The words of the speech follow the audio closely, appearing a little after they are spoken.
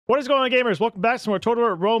What is going on, gamers? Welcome back to more Total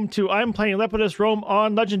War Rome 2. I'm playing Lepidus Rome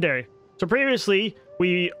on Legendary. So previously,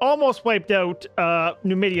 we almost wiped out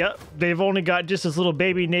Numidia. They've only got just this little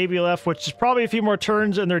baby navy left, which is probably a few more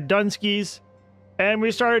turns and they're Dunskies. And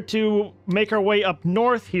we started to make our way up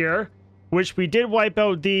north here, which we did wipe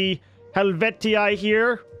out the Helvetii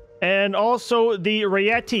here, and also the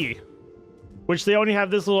Rieti, which they only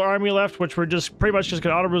have this little army left, which we're just pretty much just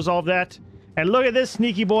going to auto-resolve that. And look at this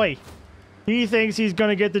sneaky boy. He thinks he's going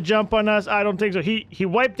to get the jump on us. I don't think so. He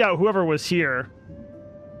wiped out whoever was here.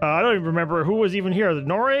 I don't even remember who was even here. The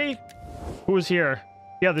Norre? Who was here?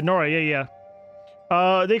 Yeah, the Norre.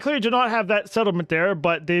 Yeah. They clearly do not have that settlement there,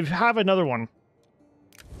 but they have another one.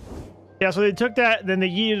 Yeah, so they took that, then they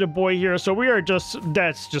yeeted a boy here. So we are just...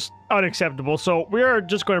 That's just unacceptable. So we are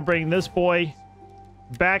just going to bring this boy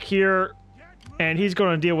back here, and he's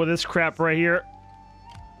going to deal with this crap right here.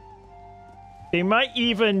 They might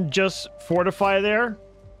even just fortify there,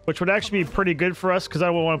 which would actually be pretty good for us because I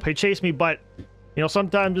don't want to play chase me, but, you know,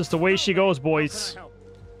 sometimes it's the way she goes, boys.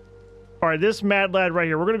 All right, this mad lad right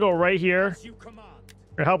here. We're going to go right here.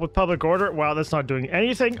 Or help with public order. Wow, that's not doing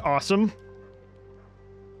anything. Awesome.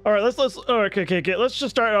 All right, let's okay. Let's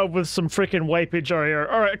just start out with some freaking wipage right here.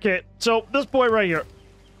 All right, okay. So this boy right here.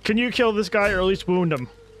 Can you kill this guy or at least wound him?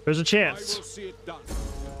 There's a chance. I will see it done.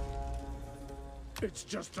 It's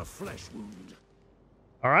just a flesh wound.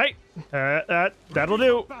 All right, that'll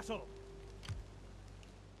do.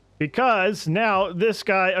 Because now this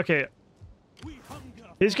guy, okay,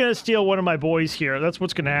 he's gonna steal one of my boys here. That's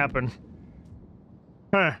what's gonna happen.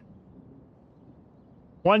 Huh.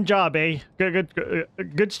 One job, eh?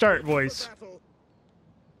 Good start, boys.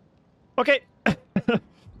 Okay. All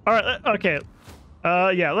right. Okay.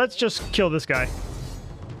 Yeah. Let's just kill this guy.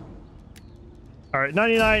 All right.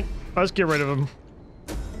 99. Let's get rid of him.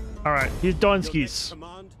 All right. He's Donskis.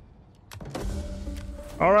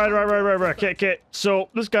 All right. Okay. So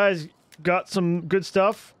this guy's got some good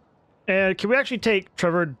stuff. And can we actually take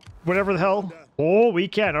Trevor? Whatever the hell. Oh, we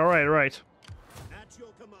can. All right.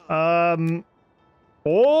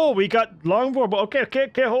 Oh, we got longbow. Okay.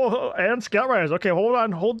 Hold, and scout riders. Okay, hold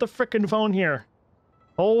on. Hold the frickin' phone here.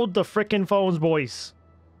 Hold the frickin' phones, boys.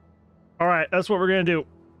 All right, that's what we're gonna do.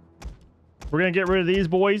 We're gonna get rid of these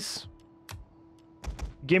boys.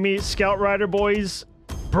 Give me scout rider, boys.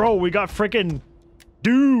 Bro, we got frickin'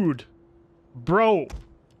 dude. Bro,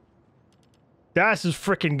 that's just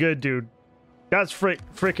frickin' good, dude. That's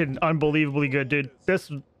frickin' unbelievably good, dude.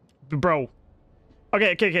 This, bro.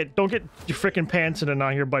 Okay. Don't get your freaking pants in and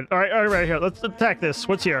on here, bud. All right, here. Let's attack this.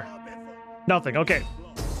 What's here? Nothing. Okay.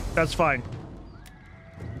 That's fine.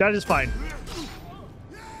 That is fine.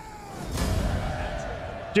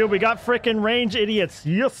 Dude, we got freaking range idiots.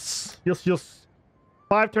 Yes.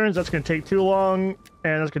 5 turns. That's going to take too long.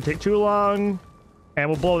 And that's going to take too long. And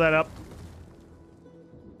we'll blow that up.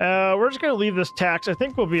 We're just going to leave this tax. I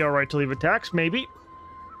think we'll be all right to leave a tax, maybe.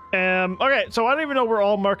 Okay, so I don't even know where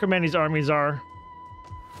all Marcomanni's armies are.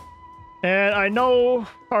 And I know,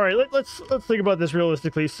 all right, let's think about this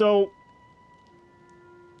realistically. So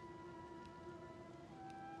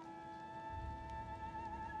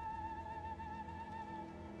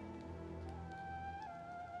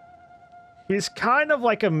he's kind of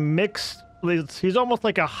like a mixed, he's almost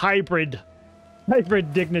like a hybrid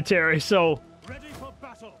dignitary. So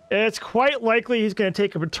it's quite likely he's going to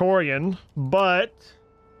take a Praetorian, but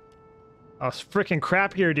oh, freaking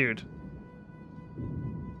crap here, dude.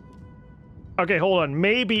 Okay, hold on.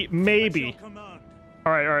 Maybe.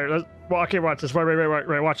 All right. Well, okay, watch this.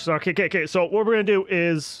 Right. Watch this. Okay. So what we're gonna do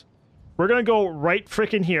is we're gonna go right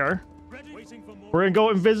frickin' here. We're gonna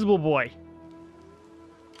go invisible boy.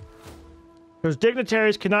 Because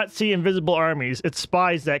dignitaries cannot see invisible armies. It's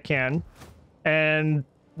spies that can, and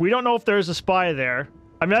we don't know if there's a spy there.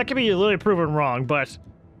 I mean, that could be literally proven wrong, but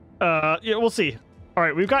yeah, we'll see. All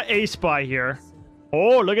right, we've got a spy here.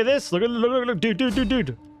 Oh, look at this! Look,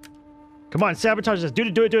 dude! Come on, sabotage this. Do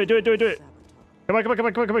it. Come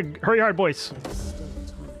on. Hurry hard, boys.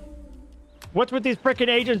 What's with these frickin'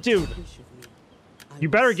 agents, dude? You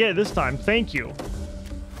better get it this time. Thank you.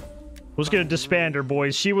 Was gonna disband her,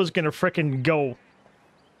 boys. She was gonna frickin' go.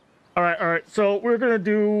 All right. So we're gonna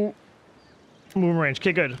do moon range.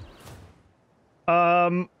 Okay, good.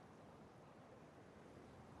 I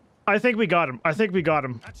think we got him.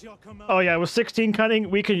 Oh yeah, it was 16 cunning.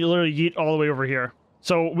 We can literally yeet all the way over here.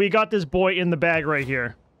 So we got this boy in the bag right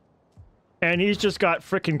here. And he's just got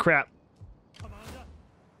frickin' crap.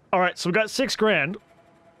 Alright, so we got 6 grand.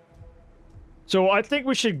 So I think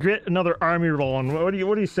we should get another army rolling. What do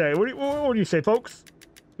you say? What do you say, folks?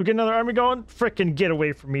 We get another army going? Frickin' get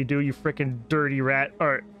away from me, dude, you frickin' dirty rat.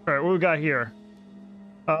 Alright, what we got here?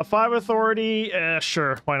 5 authority.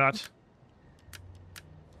 Sure, why not?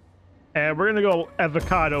 And we're gonna go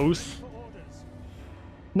avocados.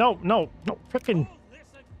 No, no, no, frickin'.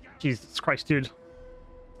 Jesus Christ, dude.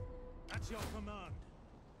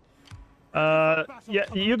 Yeah,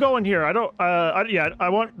 you go in here. I don't, yeah, I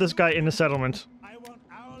want this guy in the settlement.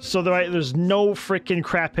 So that there's no frickin'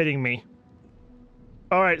 crap hitting me.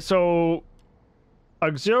 Alright, so...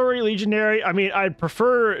 Auxiliary Legionary, I mean, I'd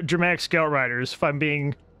prefer Dramatic Scout Riders, if I'm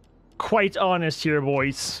being quite honest here,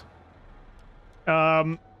 boys.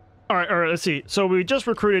 Alright, let's see. So we just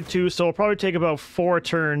recruited 2, so it'll probably take about 4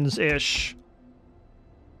 turns-ish.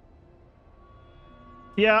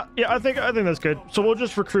 Yeah, I think that's good. So we'll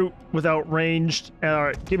just recruit without ranged.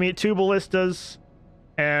 Alright, give me 2 ballistas.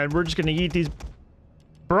 And we're just gonna eat these...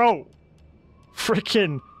 Bro!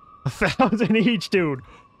 Frickin' 1,000 each, dude.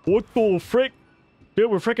 What the frick? Dude,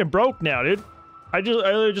 we're freaking broke now, dude. I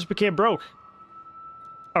literally just became broke.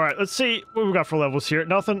 Alright, let's see what we got for levels here.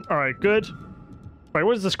 Nothing. Alright, good. Alright,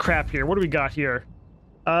 what is this crap here? What do we got here?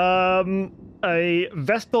 A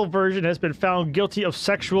Vestal version has been found guilty of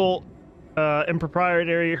sexual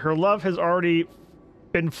impropriety. Her love has already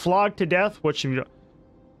been flogged to death. What should we do?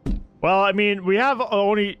 Well, I mean, we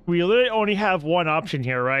literally only have one option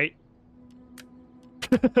here, right?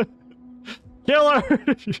 Kill her!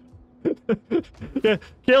 Yeah,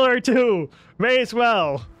 kill her too. May as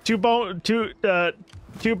well. Two birds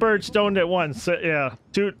stoned at once. Yeah.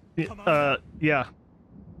 Yeah.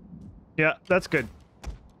 Yeah, that's good.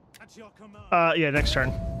 Yeah, next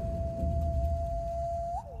turn.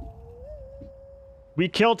 We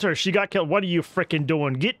killed her. She got killed. What are you frickin'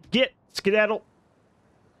 doing? Get, skedaddle.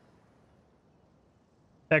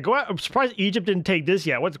 Yeah, go out. I'm surprised Egypt didn't take this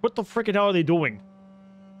yet. What the frickin' hell are they doing?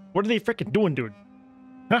 What are they frickin' doing, dude?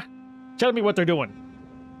 Huh? Tell me what they're doing.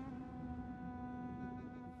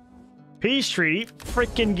 Peace treaty?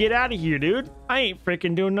 Frickin' get out of here, dude. I ain't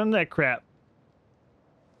frickin' doing none of that crap.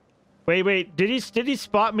 Wait. Did he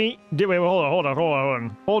spot me? Wait, hold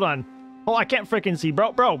on. Oh, I can't frickin' see,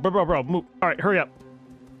 bro. Move. All right, hurry up.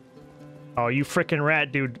 Oh, you frickin'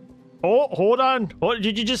 rat, dude. Oh, hold on. Oh,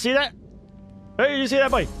 did you just see that? Hey, did you see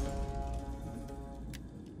that, buddy?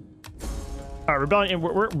 All right, rebellion.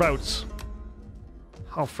 We're bouts.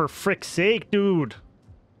 Oh, for frick's sake, dude.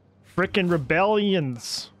 Frickin'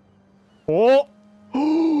 rebellions. Oh!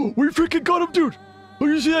 We frickin' got him, dude! Oh,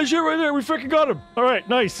 you see that shit right there? We frickin' got him! Alright,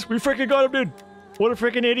 nice. We frickin' got him, dude. What a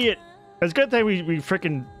frickin' idiot. It's a good thing we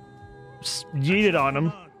frickin' yeeted on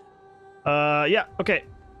him. Yeah, okay.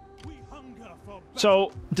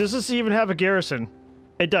 So, does this even have a garrison?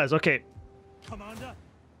 It does, okay.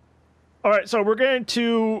 Alright, so we're going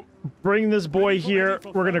to bring this boy here.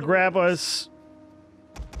 We're gonna grab us...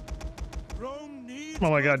 Oh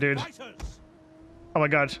my god, dude. Oh my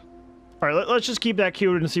god. Alright, let's just keep that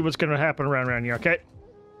queued and see what's gonna happen around here, okay?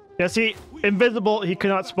 Yeah, see? Invisible, he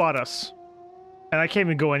cannot spot us. And I can't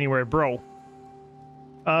even go anywhere, bro.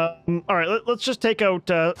 Alright, let's just take out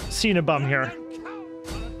Cinnabum here.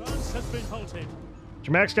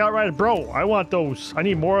 Dramatic Scout Rider, bro, I want those. I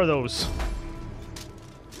need more of those.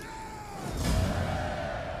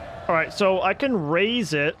 Alright, so I can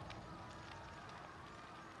raise it.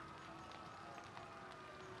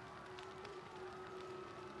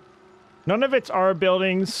 None of it's our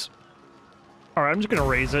buildings. Alright, I'm just gonna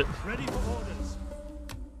raise it. Ready for orders.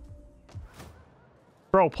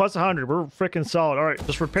 Bro, plus 100. We're freaking solid. Alright,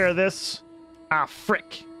 just repair this. Ah,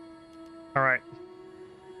 frick. Alright.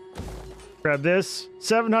 Grab this.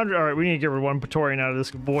 700. Alright, we need to get rid of one Praetorian out of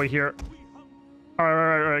this boy here.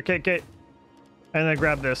 Alright. Okay. And then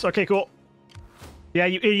grab this. Okay, cool. Yeah,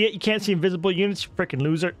 you idiot. You can't see invisible units, you freaking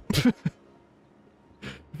loser.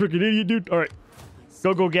 Freaking idiot, dude. Alright.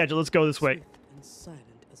 Go, Gadget. Let's go this way.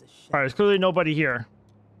 Alright, there's clearly nobody here.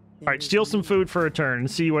 Alright, steal some food for a turn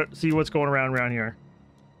and see what's going around here.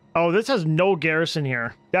 Oh, this has no garrison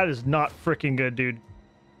here. That is not freaking good, dude.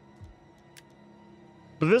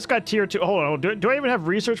 But this got tier 2. Hold on. Do I even have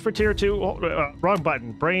research for tier 2? Wrong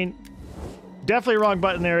button. Brain. Definitely wrong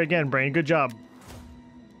button there again, Brain. Good job.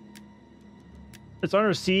 It's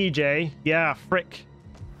under siege, eh? Yeah, frick.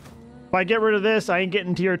 If I get rid of this, I ain't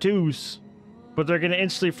getting tier 2s. But they're gonna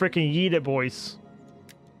instantly freaking yeet it, boys.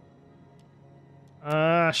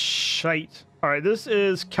 Shite. Alright, this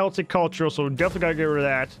is Celtic cultural, so we definitely gotta get rid of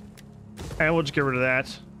that. And we'll just get rid of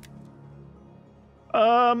that.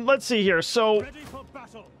 Let's see here. So,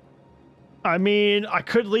 I mean, I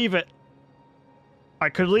could leave it.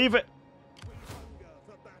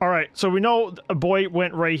 Alright, so we know a boy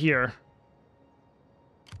went right here.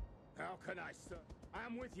 How can I, sir?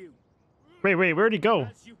 I'm with you. Wait, where'd he go?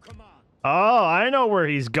 Oh, I know where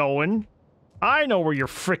he's going. I know where you're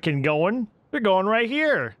frickin' going. You're going right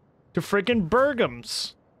here. To frickin'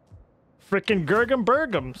 Bergams. Frickin'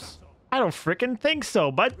 Bergams. I don't frickin' think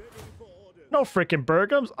so, bud. No frickin'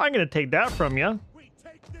 Bergams. I'm gonna take that from you.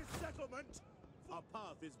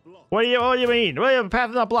 What do you mean? What do you have a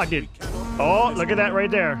path not blocked, dude? Oh, look at that right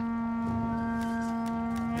there.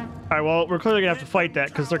 Alright, well, we're clearly gonna have to fight that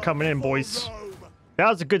because they're coming in, boys. That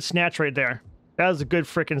was a good snatch right there. That was a good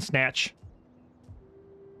frickin' snatch.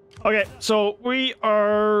 Okay, so we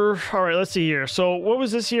are... Alright, let's see here. So, what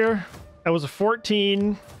was this here? That was a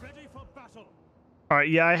 14. Alright,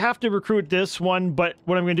 yeah, I have to recruit this one, but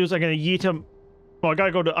what I'm gonna do is I'm gonna yeet him... Well, I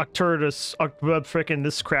gotta go to Octurus, frickin'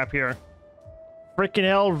 this crap here. Frickin'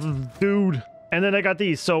 hell, dude. And then I got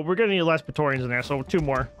these, so we're gonna need less Praetorians in there, so 2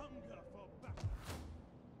 more.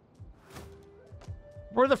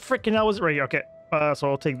 Where the frickin' hell was it? Right here, okay.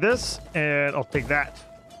 So I'll take this, and I'll take that.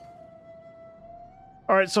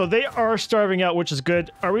 Alright, so they are starving out, which is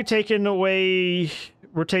good. Are we taking away...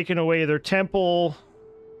 We're taking away their temple.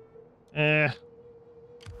 There's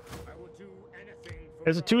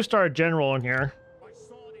a 2-star general in here.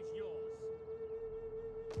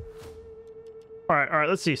 Alright,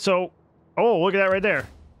 let's see. So, oh, look at that right there.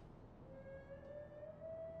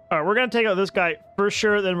 Alright, we're gonna take out this guy for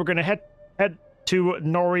sure, then we're gonna head to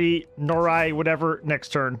Norai, whatever, next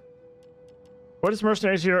turn. What is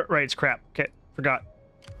mercenaries here? Right, it's crap. Okay, forgot.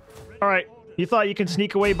 Alright, you thought you can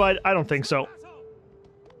sneak away, bud? I don't think so.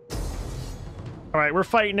 Alright, we're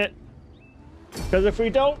fighting it. Because if we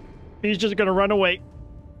don't, he's just gonna run away.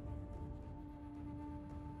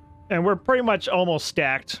 And we're pretty much almost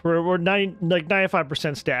stacked. We're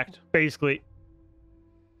 95% stacked, basically.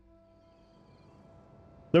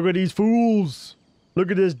 Look at these fools.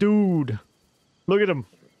 Look at this dude. Look at him.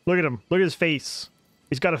 Look at him. Look at his face.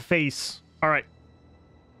 He's got a face. All right.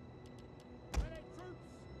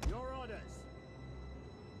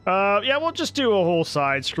 Yeah, we'll just do a whole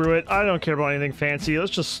side. Screw it. I don't care about anything fancy.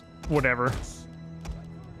 Let's just whatever.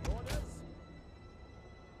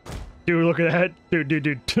 Dude, look at that.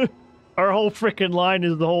 Dude. Our whole freaking line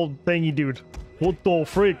is the whole thingy, dude. What the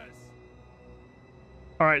freak?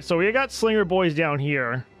 Alright, so we got slinger boys down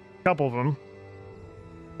here. A couple of them.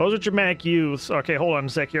 Those are Germanic youths. Okay, hold on a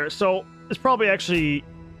sec here. So, it's probably actually...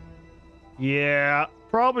 Yeah,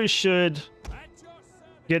 probably should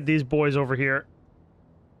get these boys over here.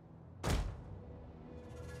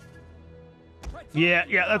 Yeah,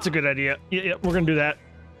 that's a good idea. Yeah, we're gonna do that.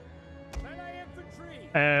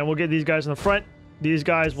 And we'll get these guys in the front. These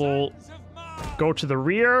guys will go to the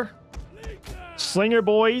rear. Slinger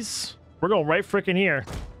boys. We're going right frickin' here.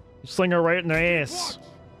 Slinger right in their ass.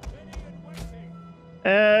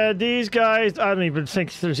 These guys, I don't even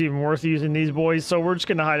think there's even worth using these boys, so we're just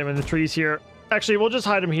gonna hide them in the trees here. Actually, we'll just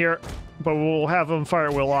hide them here, but we'll have them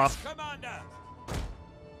fire wheel off.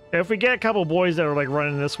 If we get a couple boys that are like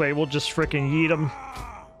running this way, we'll just frickin' yeet them.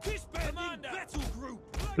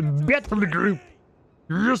 Bet of the group.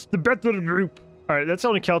 Yes, the bet of the group. Alright, that's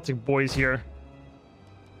only Celtic boys here.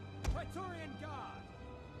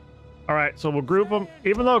 Alright, so we'll group them.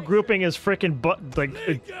 Even though grouping is frickin' like,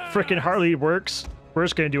 it frickin' hardly works, we're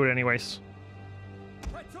just gonna do it anyways.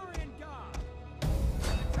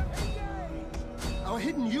 Our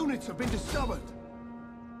hidden units have been discovered.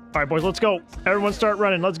 Alright, boys, let's go. Everyone start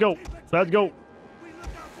running. Let's go. Let's go.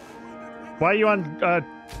 Why are you on...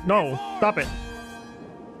 no. Stop it.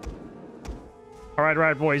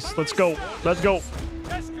 Alright, boys. Let's go. Let's go.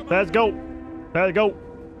 Let's go. Let's go.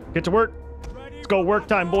 Get to work. Let's go. Work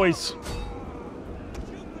time, boys.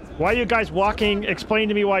 Why are you guys walking? Explain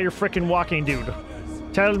to me why you're freaking walking, dude.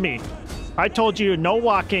 Tell me. I told you no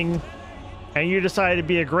walking, and you decided it'd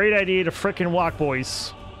be a great idea to freaking walk,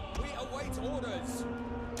 boys. We await orders.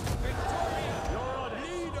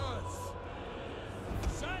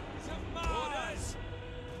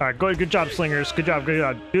 Alright, good job, slingers. Good job.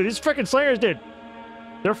 Dude, these freaking slingers, dude.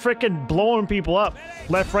 They're freaking blowing people up.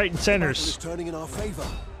 Left, right, and centers. Turning in our favor.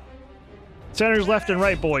 Centers left and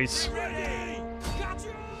right, boys.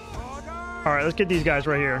 Alright, let's get these guys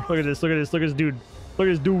right here. Look at this, look at this, look at this dude. Look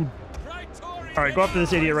at this dude. Alright, go up to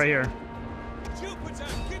this idiot right here.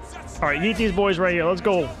 Alright, eat these boys right here. Let's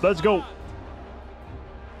go. Let's go.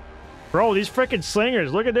 Bro, these freaking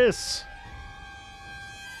slingers, look at this.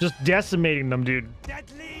 Just decimating them, dude.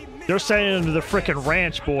 They're sending them to the freaking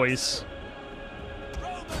ranch, boys.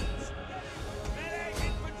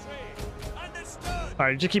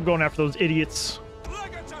 Alright, just keep going after those idiots.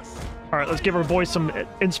 Alright, let's give our boys some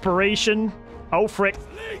inspiration. Oh, frick.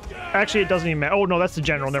 Actually, it doesn't even matter. Oh, no, that's the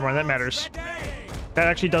general. Never mind, that matters. That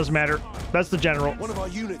actually does matter. That's the general. One of our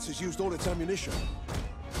units has used all its ammunition.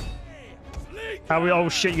 How we? Oh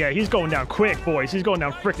shit! Yeah, he's going down quick, boys. He's going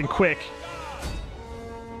down freaking quick.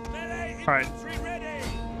 All right,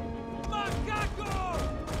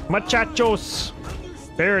 muchachos.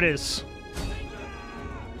 There it is.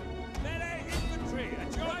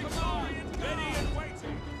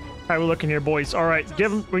 How we looking here, boys? All right,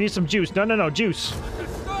 give him. We need some juice. No, no, no, juice.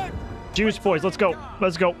 Juice, boys. Let's go.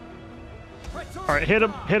 Let's go. All right, hit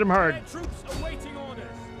him. Hit him hard.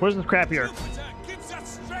 Where's the crap here?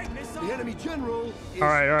 The enemy general is All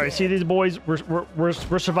right. See these boys?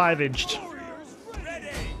 We're survivaged.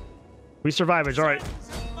 We survivaged. All right.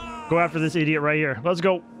 Go after this idiot right here. Let's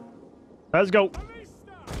go. Let's go.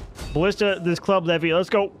 Ballista, this club levy. Let's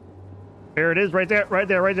go. There it is. Right there. Right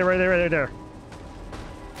there. Right there. Right there. Right there.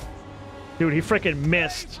 Dude, he freaking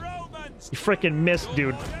missed. He freaking missed,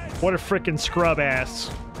 dude. What a freaking scrub ass.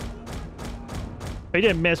 He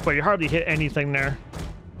didn't miss, but he hardly hit anything there.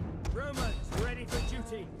 Ready for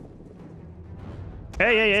duty.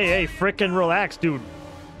 Hey, freaking relax, dude.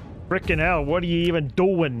 Freaking hell, what are you even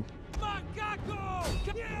doing?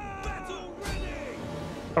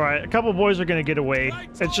 All right, a couple boys are gonna get away.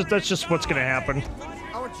 That's just what's gonna happen.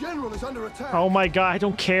 our general is under attack. Oh my god, I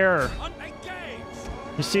don't care.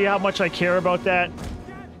 You see how much I care about that?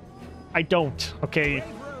 I don't. Okay,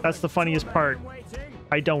 that's the funniest part.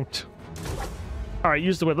 I don't. All right,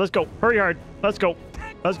 use the whip. Let's go. Hurry hard. Let's go.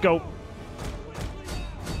 Let's go.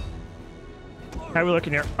 How are we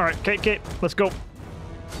looking here? All right, okay, let's go.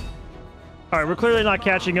 All right, we're clearly not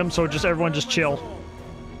catching him, so just everyone just chill.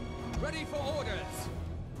 Ready for orders.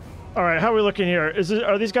 All right, how are we looking here?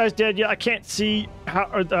 Are these guys dead yet? I can't see how.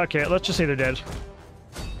 Okay, let's just say they're dead.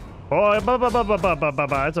 Oh,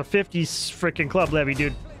 that's a 50 freaking club levy,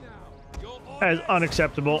 dude. That is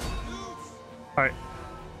unacceptable. All right.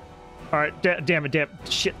 All right, damn it.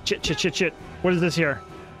 Shit. What is this here?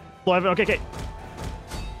 11, okay.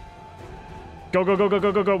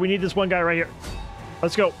 Go. We need this one guy right here.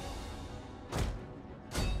 Let's go.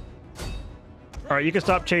 All right, you can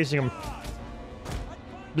stop chasing him.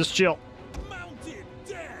 Just chill.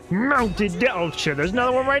 Mounted death. Oh shit, there's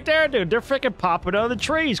another one right there, dude. They're freaking popping out of the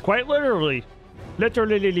trees, quite literally.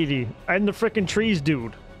 Literally. And the freaking trees,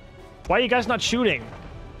 dude. Why are you guys not shooting?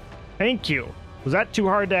 Thank you. Was that too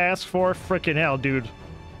hard to ask for? Freaking hell, dude.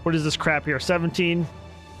 What is this crap here? 17.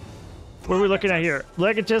 What are we looking at here?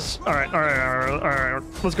 Legatus? All right.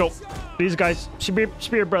 Let's go. These guys,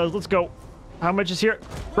 Spear Brothers, let's go. How much is here?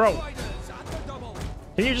 Bro.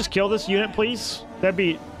 Can you just kill this unit, please? That'd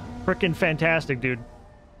be freaking fantastic, dude.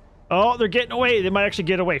 Oh, they're getting away. They might actually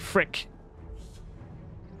get away. Frick.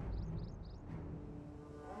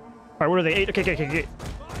 All right, what are they? 8. Okay.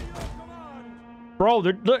 Bro,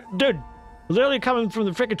 dude, literally coming from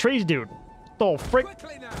the freaking trees, dude. Oh, frick.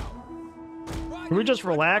 Can we just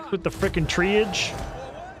relax with the freaking treeage?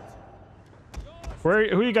 Who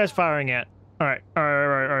are you guys firing at? All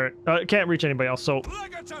right. Can't reach anybody else, so.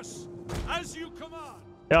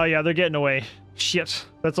 Oh yeah, they're getting away. Shit,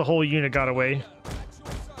 that's a whole unit got away.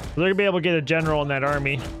 They're gonna be able to get a general in that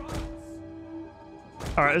army.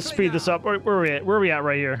 All right, let's speed this up. Where are we at? Where are we at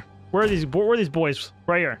right here? Where are these boys?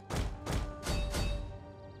 Right here.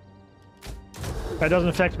 That doesn't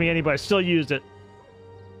affect me any, but I still used it.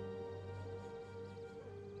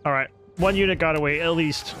 All right, 1 unit got away at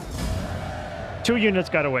least. 2 units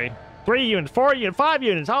got away. 3 units, 4 units, 5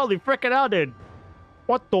 units. Holy frickin' hell, dude!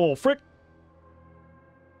 What the frick?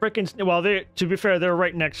 Frickin'. Well, to be fair, they're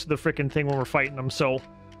right next to the frickin' thing when we're fighting them, so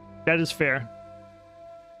that is fair.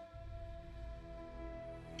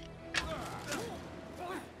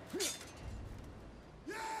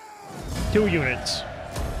 Two units.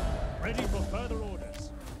 Ready for further orders.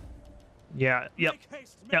 Yeah. Yep.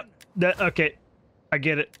 Okay. I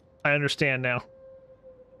get it. I understand now.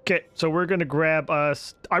 Okay, so we're gonna grab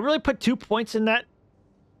us. I really put 2 points in that.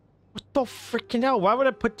 What the freaking hell? Why would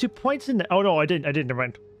I put 2 points in that? Oh no, I didn't. Never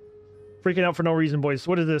mind. Freaking out for no reason, boys.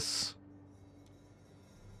 What is this?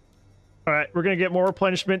 All right, we're gonna get more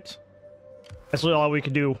replenishment. That's really all we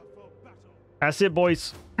can do. That's it,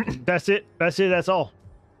 boys. That's it. That's all.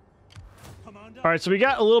 All right, so we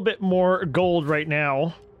got a little bit more gold right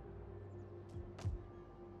now.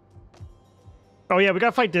 Oh yeah, we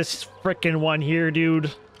gotta fight this frickin' one here, dude.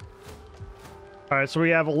 All right, so we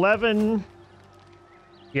have 11.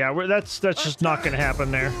 Yeah, that's just not gonna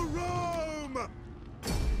happen there.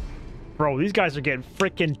 Bro, these guys are getting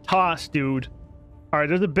frickin' tossed, dude. All right,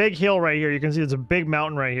 there's a big hill right here. You can see there's a big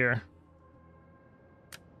mountain right here.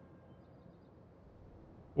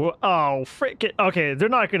 Well, oh, frickin'. Okay, they're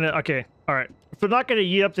not gonna. Okay, all right. If they're not gonna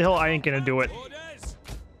eat up the hill, I ain't gonna do it.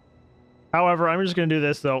 However, I'm just gonna do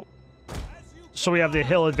this though, so we have the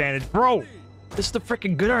hill advantage. Bro, this is the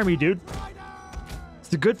frickin' good army, dude.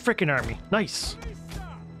 It's a good freaking army. Nice.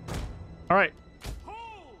 All right.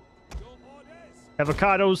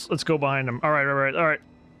 Avocados. Let's go behind them. All right, all right, all right.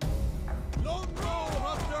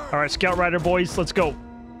 All right, Scout Rider boys, let's go.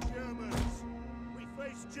 We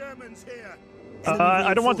face Germans here.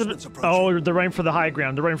 I don't want them to... Oh, they're running for the high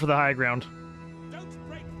ground. They're running for the high ground.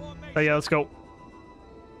 Oh, yeah, let's go.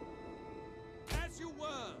 As you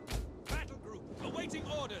were. Battle group awaiting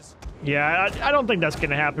orders. Yeah, I don't think that's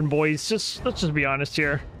gonna happen, boys. Let's just be honest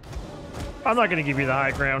here. I'm not gonna give you the high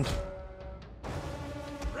ground.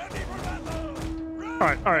 Ready for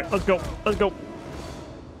battle. All right, let's go. Let's go.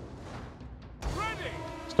 Ready.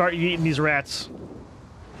 Start eating these rats.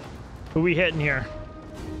 Who we hitting here?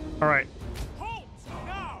 All right. Halt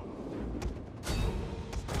now.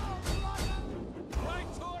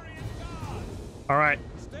 Praetorian Guard. All right.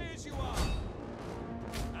 Stay as you are.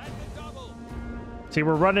 And the double. See,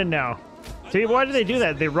 we're running now. See, why do they do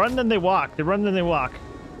that? They run, then they walk. They run, then they walk.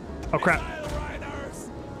 Oh, crap.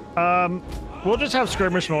 We'll just have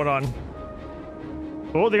skirmish mode on.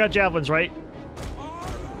 Oh, they got javelins, right?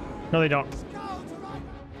 No, they don't.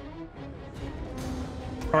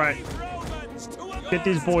 All right. Get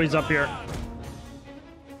these boys up here.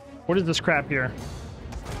 What is this crap here?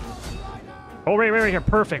 Oh, right here.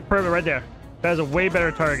 Perfect. Perfect right there. That is a way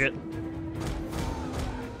better target.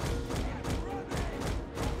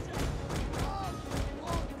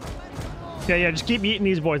 Yeah, just keep eating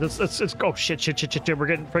these boys. Let's go. Shit. We're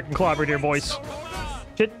getting freaking clobbered here, boys.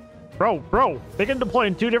 Shit. Bro. They can deploy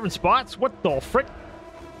in 2 different spots? What the frick?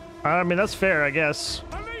 I mean, that's fair, I guess.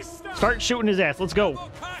 Start shooting his ass. Let's go.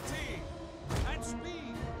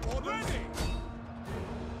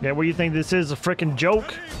 Yeah, what do you think this is? A freaking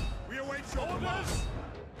joke?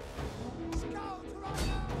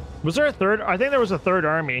 Was there a third? I think there was a third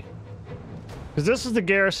army. Because this is the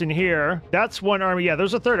garrison here. That's one army. Yeah,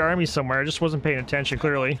 there's a third army somewhere. I just wasn't paying attention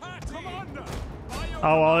clearly.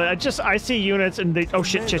 Oh, well, I see units and they... Oh,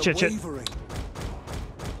 shit.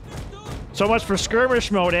 So much for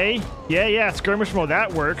skirmish mode, eh? Yeah, skirmish mode.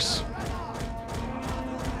 That works.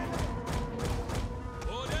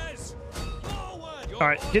 All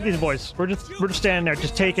right, get these boys. We're just standing there,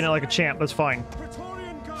 just taking it like a champ. That's fine.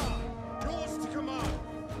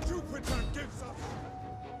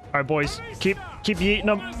 All right, boys, keep eating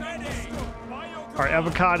them. All right,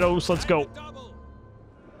 avocados, let's go.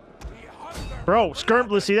 Bro,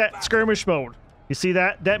 let's see that skirmish mode. You see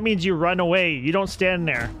that? That means you run away. You don't stand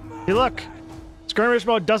there. Hey, look, skirmish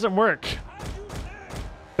mode doesn't work.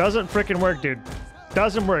 Doesn't freaking work, dude.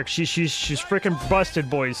 Doesn't work. She's freaking busted,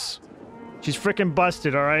 boys. She's freaking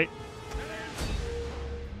busted, all right?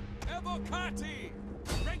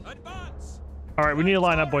 All right, we need to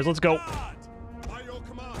line up, boys. Let's go.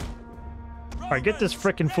 All right, get this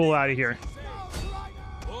freaking fool out of here.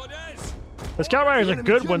 The Scout Riders are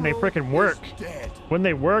good when they freaking work. When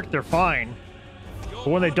they work, they're fine. But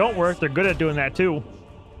when they don't work, they're good at doing that too.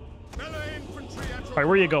 All right,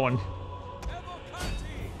 where are you going?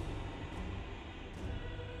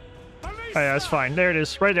 Oh, yeah, that's fine. There it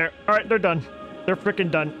is. Right there. All right, they're done. They're freaking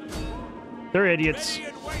done. They're idiots.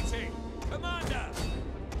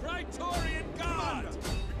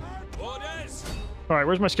 All right,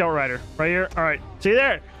 where's my Scout Rider? Right here? All right. See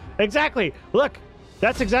there? Exactly. Look,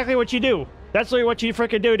 that's exactly what you do. That's literally what you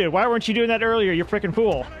freaking do, dude. Why weren't you doing that earlier, you freaking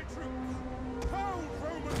fool?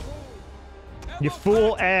 You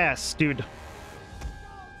fool ass, dude.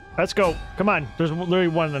 Let's go. Come on. There's literally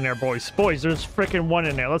one in there, boys. Boys, there's freaking one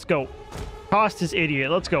in there. Let's go. Toss this idiot.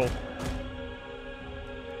 Let's go. All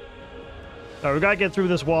right, we gotta get through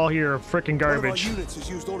this wall here. Freaking garbage. One of our units has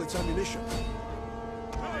used all its ammunition.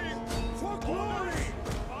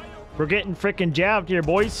 We're getting freaking jabbed here,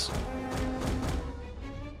 boys.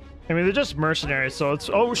 I mean, they're just mercenaries, so it's...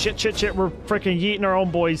 Oh, shit. We're freaking yeeting our own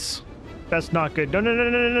boys. That's not good.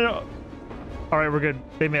 No. All right, we're good.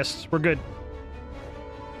 They missed. We're good.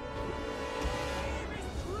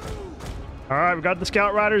 All right, we got the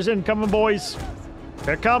Scout Riders incoming, boys.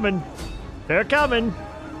 They're coming. They're coming.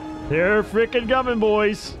 They're freaking coming,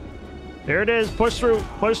 boys. There it is. Push through.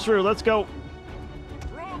 Push through. Let's go.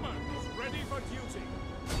 Romans ready for duty.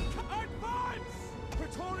 Advance!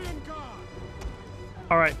 Praetorian Guard.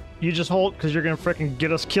 All right, you just hold because you're gonna freaking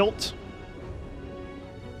get us killed.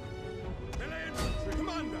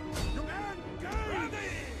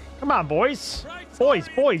 Come on, boys. Boys.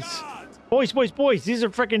 These are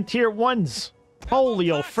freaking tier 1s.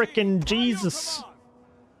 Holy oh freaking Jesus.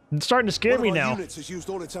 It's starting to scare me now. Units has used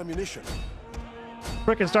all its ammunition.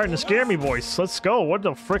 Freaking starting to scare me, boys. Let's go. What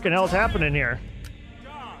the freaking hell's happening here?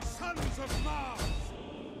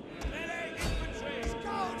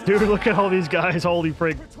 Dude, look at all these guys. Holy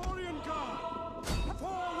frig.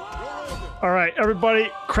 All right,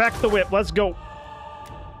 everybody, crack the whip. Let's go.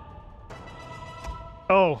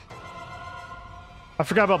 Oh. I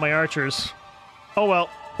forgot about my archers. Oh well,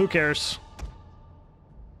 who cares?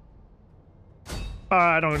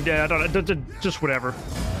 I don't, just whatever.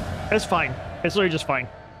 It's fine. It's literally just fine.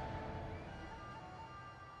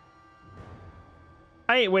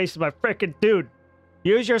 I ain't wasting my frickin' dude.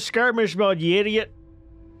 Use your skirmish mode, you idiot.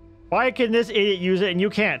 Why can this idiot use it and you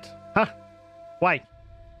can't? Huh? Why?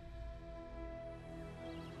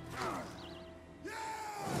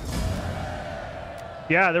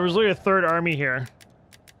 Yeah, there was literally a third army here.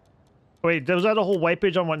 Wait, was that a whole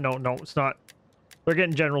whiteage on one? No, no, it's not. They're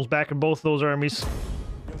getting generals back in both those armies.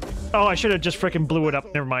 Oh, I should have just freaking blew it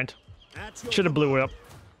up. Never mind. Should have blew it up.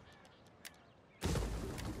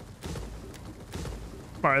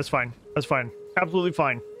 Alright, that's fine. That's fine. Absolutely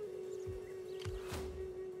fine.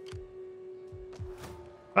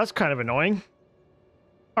 That's kind of annoying.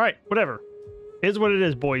 Alright, whatever. It is what it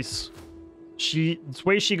is, boys. It's the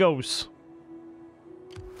way she goes.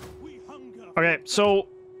 Okay, so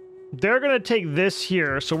they're gonna take this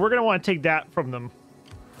here, so we're gonna want to take that from them.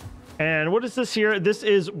 And what is this here? This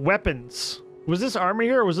is weapons. Was this armor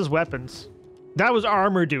here or was this weapons? That was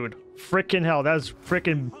armor, dude. Frickin' hell, that's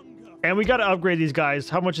frickin'... And we gotta upgrade these guys.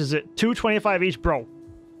 How much is it? $225 each, bro.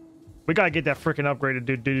 We gotta get that frickin' upgraded,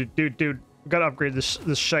 dude. We gotta upgrade this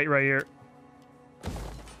shite right here.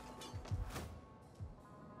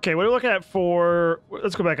 Okay, what are we looking at for...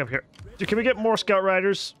 Let's go back up here. Can we get more scout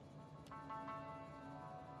riders?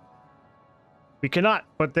 We cannot,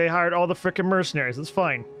 but they hired all the frickin' mercenaries. That's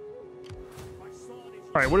fine.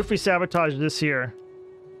 Alright, what if we sabotage this here?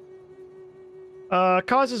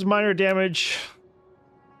 Causes minor damage.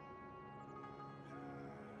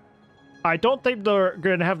 I don't think they're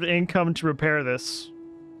gonna have the income to repair this.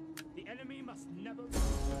 The enemy must never.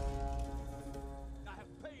 I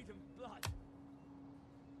have paid in blood.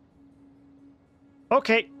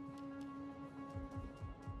 Okay.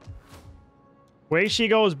 Way she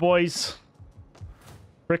goes, boys.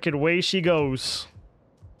 Frickin' way she goes.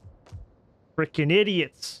 Frickin'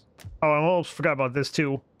 idiots. Oh, I almost forgot about this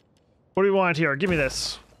too. What do we want here? Give me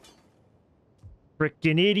this.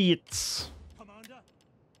 Frickin' idiots. Commander.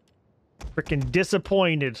 Frickin'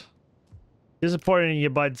 disappointed. Disappointed in you,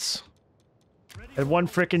 buds. Had one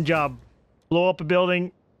frickin' job. Blow up a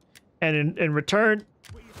building, and in return,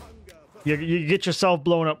 you get yourself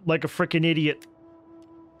blown up like a frickin' idiot.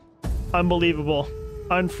 Unbelievable.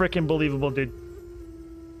 Unfrickin' believable, dude.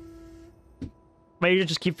 Maybe you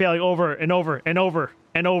just keep failing over and over and over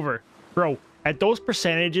and over. Bro, at those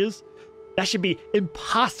percentages, that should be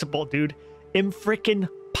impossible, dude. Imfrickin'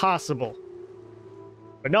 possible.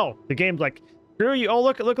 But no, the game's like, screw you. Oh,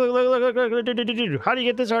 look. How do you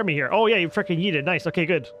get this army here? Oh, yeah, you frickin' yeeted. Nice. Okay,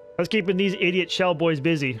 good. That's keeping these idiot shell boys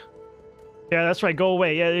busy. Yeah, that's right. Go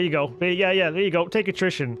away. Yeah, there you go. Yeah, there you go. Take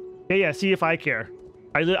attrition. Yeah, see if I care.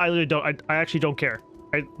 I literally don't. I actually don't care.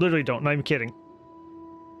 I literally don't. Not even kidding.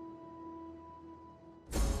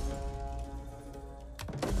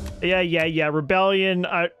 Yeah. Rebellion.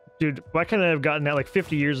 Dude, why couldn't I have gotten that like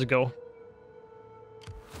 50 years ago?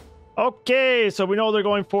 Okay, so we know they're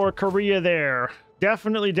going for Korea there.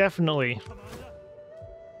 Definitely.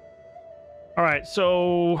 Alright,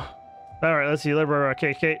 so... Alright, let's see.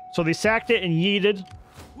 Okay. So they sacked it and yeeted.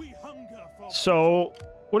 So,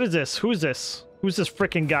 what is this? Who's this? Who's this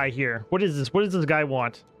freaking guy here? What is this? What does this guy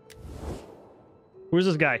want? Who's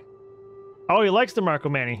this guy? Oh, he likes the Marco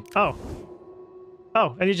Manni. Oh,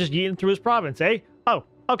 and he's just yeeting through his province, eh? Oh,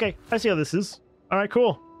 okay. I see how this is. Alright,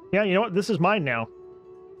 cool. Yeah, you know what? This is mine now.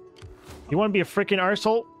 You want to be a freaking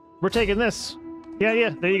arsehole? We're taking this.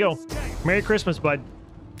 Yeah, there you go. Merry Christmas, bud.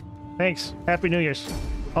 Thanks. Happy New Year's.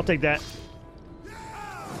 I'll take that.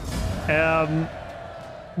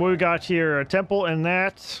 What we got here? A temple and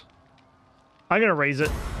that. I'm gonna raise it.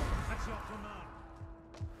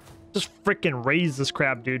 Just freaking raise this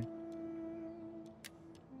crap, dude.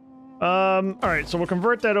 Alright, so we'll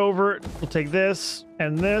convert that over. We'll take this,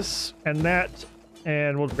 and that,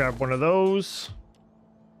 and we'll grab one of those.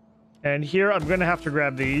 And here, I'm gonna have to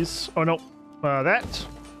grab these. Oh, no. That.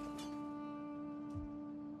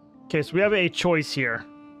 Okay, so we have a choice here.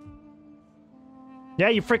 Yeah,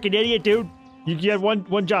 you freaking idiot, dude. You had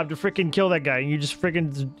one job to freaking kill that guy, and you just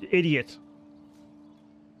freaking idiot.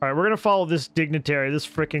 Alright, we're gonna follow this dignitary, this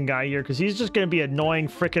freaking guy here, because he's just gonna be annoying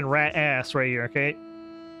freaking rat ass right here, okay?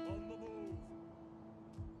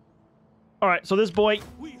 Alright, so this boy,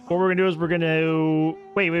 what we're gonna do is we're gonna...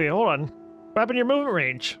 Wait, hold on. What happened to your movement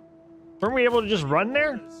range? Weren't we able to just run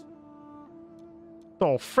there?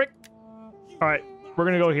 Oh, frick. Alright, we're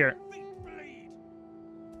gonna go here.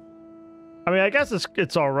 I mean, I guess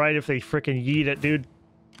it's all right if they freaking yeet it, dude.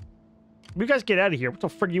 You guys get out of here. What the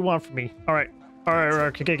frick do you want from me? All right. All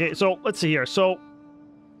right. Okay. So let's see here. So,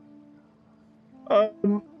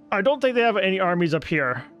 I don't think they have any armies up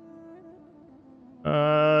here.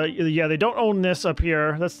 Yeah, they don't own this up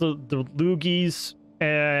here. That's the Loogies.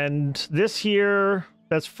 And this here,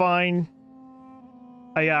 that's fine.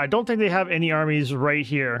 Yeah, I don't think they have any armies right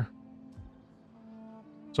here.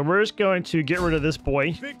 So we're just going to get rid of this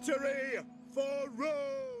boy. Victory for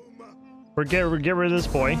Rome! We're get rid of this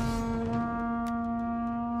boy.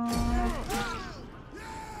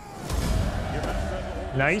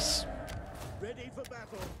 Nice. Ready for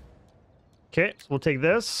battle. Okay, so we'll take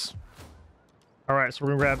this. All right, so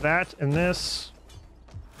we're gonna grab that and this.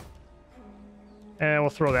 And we'll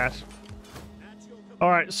throw that. All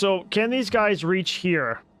right, so can these guys reach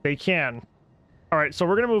here? They can. All right, so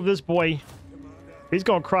we're gonna move this boy. He's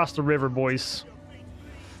going across the river, boys.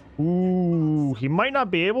 Ooh, he might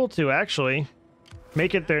not be able to actually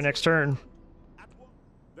make it there next turn.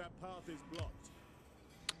 That path is blocked.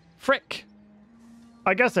 Frick.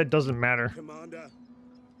 I guess that doesn't matter. Commander,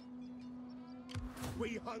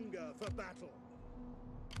 we hunger for battle.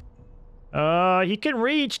 He can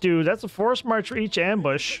reach, dude. That's a force march reach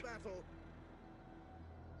ambush. Battle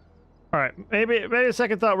All right, maybe a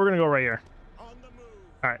second thought. We're gonna go right here. on the move.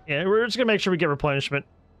 All right, yeah, we're just gonna make sure we get replenishment.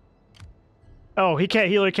 Oh, he can't.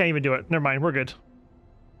 He literally can't even do it. Never mind. We're good.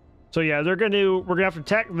 So yeah, we're gonna have to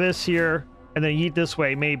attack this here and then yeet this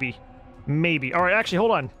way. Maybe. All right, actually,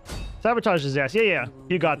 hold on. Sabotage his ass. Yeah.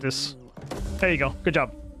 You got this. There you go. Good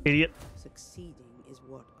job, idiot. Succeeding is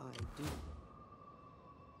what I do.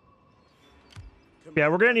 Yeah,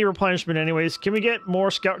 we're gonna need replenishment anyways. Can we get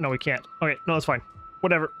more scout? No, we can't. Okay, no, that's fine.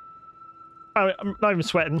 Whatever. I'm not even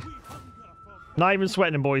sweating. Not even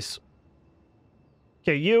sweating, boys.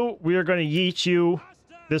 Okay, we are gonna yeet you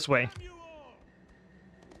this way.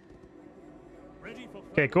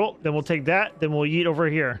 Okay, cool. Then we'll take that. Then we'll yeet over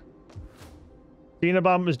here.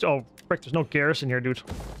 Bomb is... Oh, frick, there's no garrison here, dude.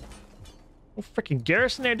 No freaking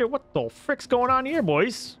garrison there, dude. What the frick's going on here,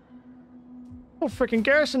 boys? No freaking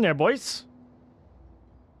garrison there, boys.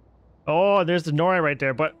 Oh, there's the Nori right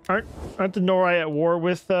there. But aren't the Nori at war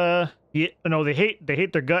with... Yeah, no, they hate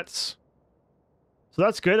their guts. So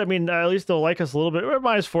that's good. I mean, at least they'll like us a little bit. We're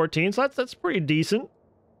minus 14, so that's pretty decent.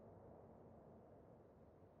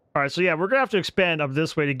 All right, so yeah, we're gonna have to expand up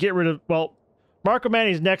this way to get rid of... Well, Marco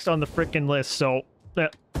Manni's next on the freaking list, so...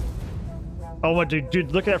 Oh, what,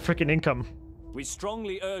 dude, look at that freaking income. We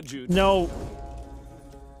strongly urge you. No.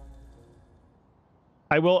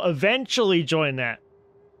 I will eventually join that.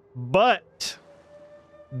 But...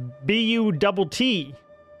 B-U-double-T.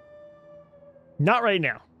 Not right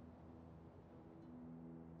now.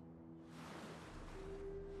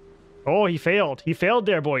 Oh, he failed. He failed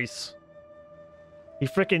there, boys. He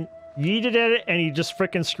freaking yeeted at it, and he just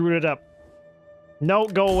freaking screwed it up. No,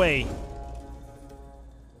 go away.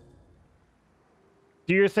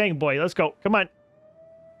 Do your thing, boy. Let's go. Come on.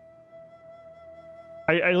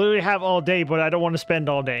 I literally have all day, but I don't want to spend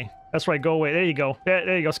all day. That's right. Go away. There you go.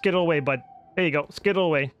 There you go. Skittle away, bud. There you go. Skittle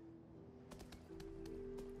away.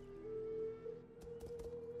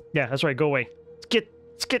 Yeah, that's right. Go away. Skit.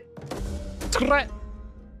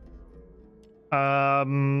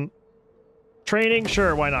 Training?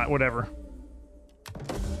 Sure, why not? Whatever.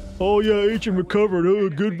 Oh yeah, ancient recovered. Oh,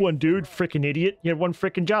 good one, dude. Frickin' idiot. You had one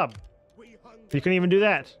frickin' job. You couldn't even do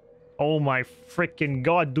that. Oh my frickin'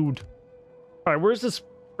 god, dude. Alright, where's this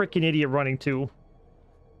frickin' idiot running to?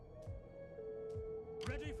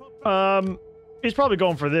 He's probably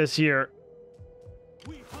going for this here.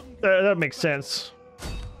 That makes sense.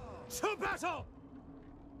 To battle!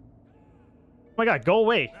 Oh my god, go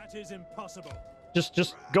away. That is impossible.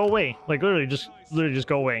 Just go away. Like literally just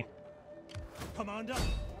go away. Commander,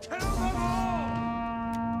 kill them all!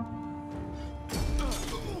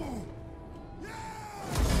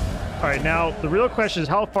 Alright, now the real question is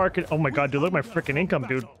how far can... Oh my god, dude, look at my freaking income,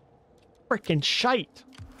 dude. Freaking shite.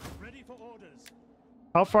 Ready for orders.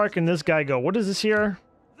 How far can this guy go? What is this here?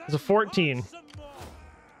 It's a 14.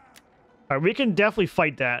 Alright, we can definitely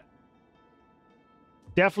fight that.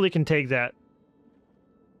 Definitely can take that.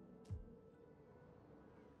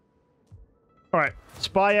 Alright,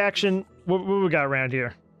 spy action. What we got around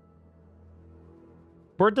here?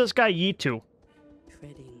 Where'd this guy yeet to?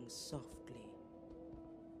 Treading softly.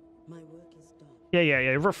 My work is done.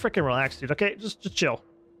 Yeah. We're freaking relaxed, dude. Okay, just chill.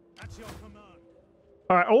 That's your command.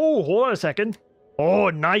 Alright, oh, hold on a second. Oh,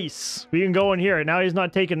 nice. We can go in here. Now he's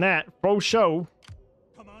not taking that. Pro show.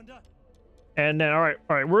 Commander, And then, alright,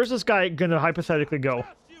 where's this guy gonna hypothetically go?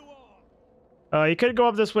 yes, you are. He could go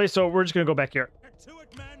up this way, so we're just gonna go back here. Get to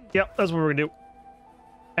it, men. Yep, that's what we're gonna do.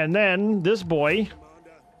 And then this boy.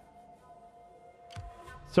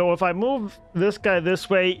 So if I move this guy this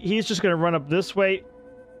way, he's just gonna run up this way.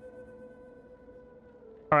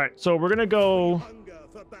 All right, so we're gonna go. Hunger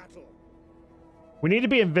for battle. We need to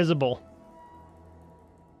be invisible.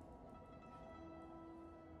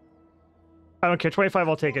 I don't care. 25,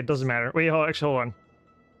 I'll take it. Doesn't matter. Wait, actually, hold on.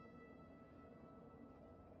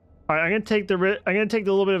 All right, I'm gonna take the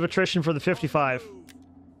little bit of attrition for the 55.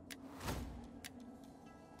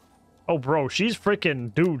 Oh, bro, she's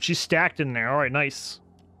freaking dude. She's stacked in there. All right, nice.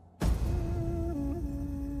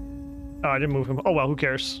 Oh, I didn't move him. Oh well, who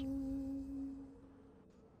cares?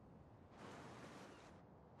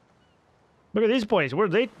 Look at these boys. What are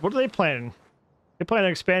they planning? They plan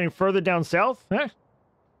on expanding further down south? Huh?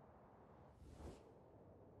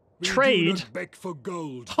 We Trade? do not beg for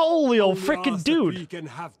gold. Holy old Only frickin' ask that dude. we can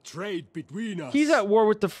have trade between us. He's at war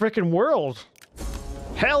with the frickin' world.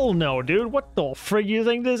 Hell no, dude. What the frig you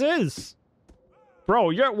think this is?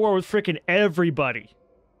 Bro, you're at war with frickin' everybody.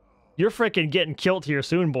 You're frickin' getting killed here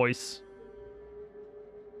soon, boys.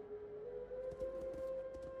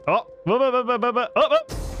 Oh, got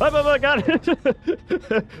it.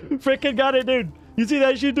 Frickin' got it, dude. You see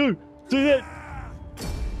that shit, dude? See that?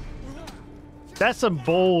 That's some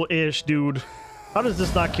bull-ish, dude. How does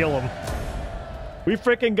this not kill him? We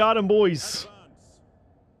frickin' got him, boys.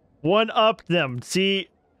 One up them. See?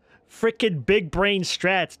 Frickin' big brain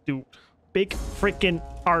strats, dude. Big frickin'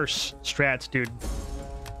 arse strats, dude.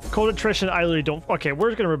 Cold attrition, I literally don't... Okay,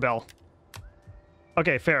 we're gonna rebel.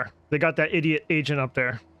 Okay, fair. They got that idiot agent up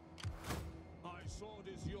there.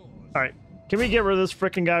 Alright. Can we get rid of this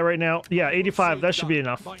frickin' guy right now? Yeah, 85. That should be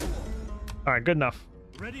enough. Alright, good enough.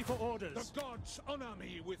 Ready for orders. The gods honor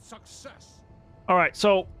me with success. Alright,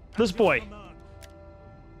 so this boy.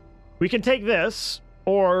 We can take this,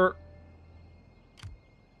 or...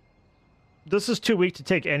 This is too weak to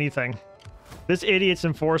take anything. This idiot's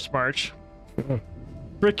in force march.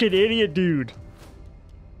 Frickin' idiot, dude.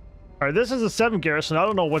 Alright, this is a 7 garrison. I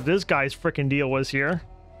don't know what this guy's frickin' deal was here.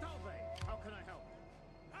 How can I help?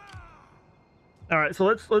 Alright, so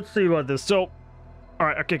let's see about this. So,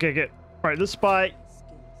 alright, okay. Alright, this spy...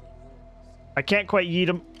 I can't quite yeet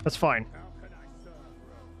him. That's fine. How can I serve,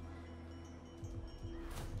 Rome?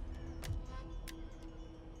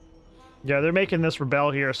 Yeah, they're making this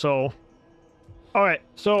rebel here, so... Alright,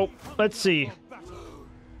 so, let's see.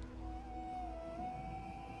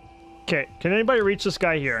 Okay, can anybody reach this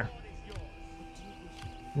guy here?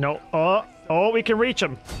 No. Oh, we can reach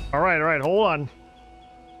him. Alright, hold on.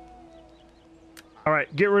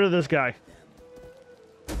 Alright, get rid of this guy.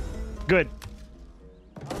 Good.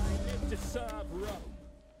 I live to serve Rome.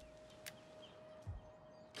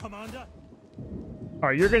 Commander.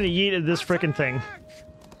 Alright, you're gonna yeet at this frickin' thing.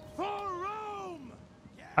 For Rome.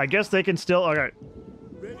 I guess they can still... Alright.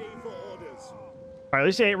 Ready for orders. Alright, at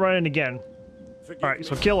least he ain't running again. Forgive Alright, me.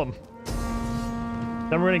 so kill him.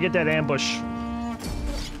 Then we're gonna get that ambush. Waiting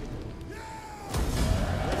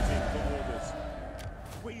for orders.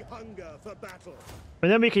 We hunger for battle.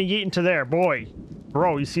 And then we can yeet into there. Boy.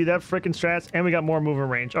 Bro, you see that frickin' strats? And we got more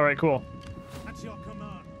movement range. Alright, cool. At your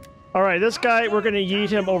command. Alright, this guy, we're gonna yeet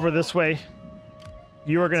him over this way.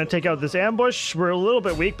 You are gonna take out this ambush. We're a little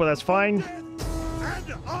bit weak, but that's fine. And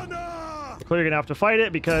honor. Clearly gonna have to fight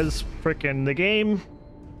it because frickin' the game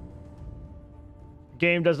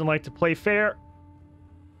doesn't like to play fair.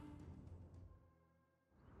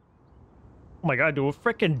 Oh my god, dude, a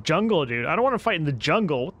frickin' jungle, dude. I don't want to fight in the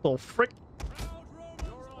jungle. What the frick?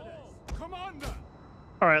 Commander.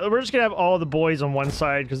 Alright, we're just gonna have all the boys on one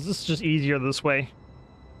side because this is just easier this way.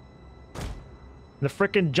 The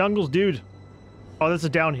frickin' jungles, dude. Oh, this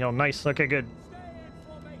is downhill. Nice. Okay, good.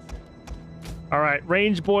 Alright,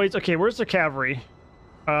 range boys. Okay, where's the cavalry?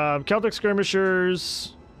 Celtic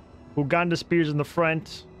skirmishers. Uganda spears in the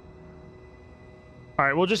front.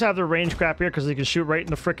 Alright, we'll just have the range crap here because they can shoot right in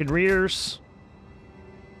the frickin' rears.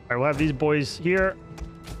 Alright, we'll have these boys here.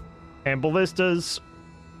 And ballistas.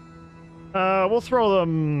 We'll throw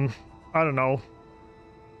them... I don't know.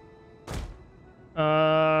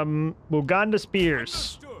 Uganda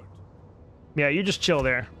spears. Understood. Yeah, you just chill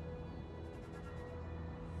there.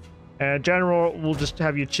 General, we'll just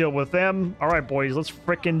have you chill with them. Alright, boys, let's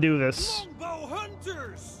frickin' do this. Longbow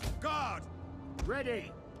hunters. Guard.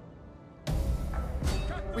 Ready.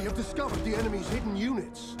 We have discovered the enemy's hidden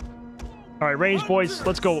units. Alright, range boys,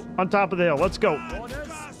 let's go. On top of the hill, let's go. Orders.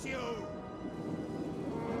 Pass you.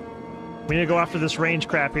 We need to go after this range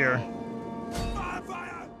crap here. Fire,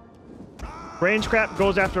 fire. Range crap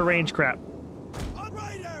goes after range crap.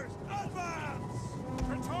 Raiders, advance.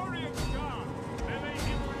 Praetorian Guard. Melee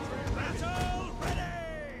infantry. Battle ready.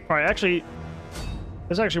 All right, actually,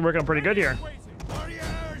 this is actually working pretty good here.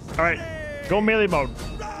 All right, go melee mode.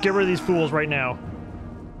 Get rid of these fools right now.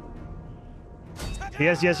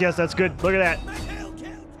 Yes, yes, yes, that's good. Look at that.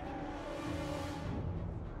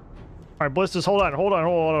 All right, Ballistus, hold on, hold on,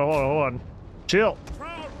 hold on, hold on, hold on. Chill.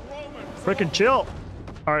 Freaking chill.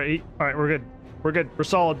 All right, we're good. We're good. We're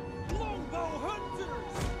solid.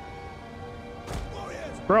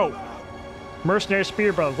 Bro. Mercenary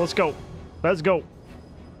spear, bro. Let's go. Let's go.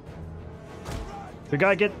 We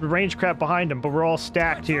gotta get the range crap behind him, but we're all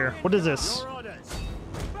stacked here. What is this?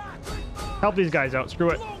 Help these guys out.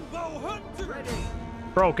 Screw it.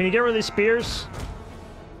 Bro, can you get rid of these spears?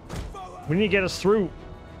 We need to get us through.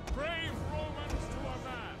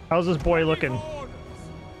 How's this boy looking?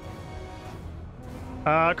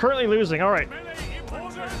 Currently losing. All right.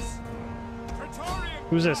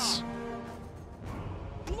 Who's this?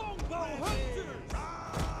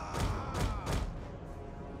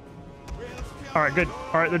 All right, good.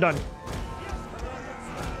 All right, they're done.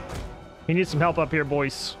 We need some help up here,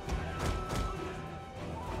 boys.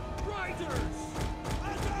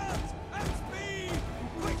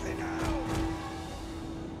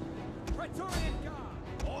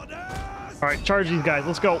 All right, charge these guys.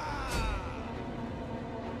 Let's go.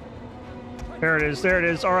 There it is. There it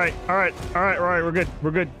is. All right. All right. All right. All right. We're good.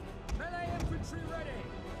 We're good.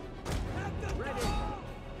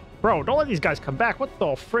 Bro, don't let these guys come back. What the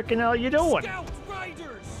frickin' hell are you doing? What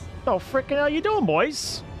the frickin' hell are you doing,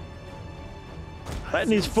 boys?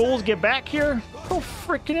 Letting these fools get back here? What the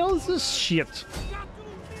frickin' hell is this shit?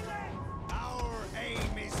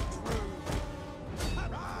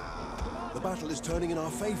 The battle is turning in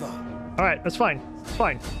our favor. All right, that's fine. It's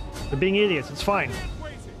fine. They're being idiots. It's fine.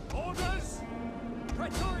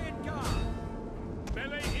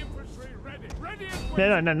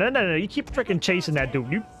 No. You keep freaking chasing that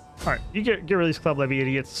dude. You. All right, you get rid of these club levy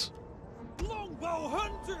idiots.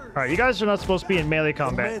 All right, you guys are not supposed to be in melee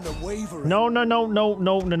combat. No,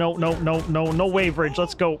 waverage.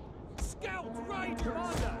 Let's go.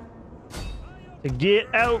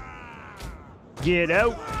 Get out. Get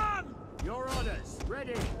out.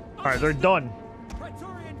 All right, they're done.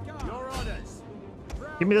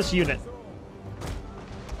 Give me this unit.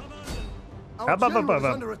 Our general is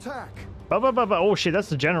under attack. Oh shit, that's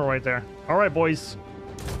the general right there. All right, boys.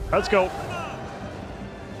 Let's go.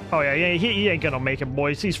 Oh yeah, he ain't gonna make it,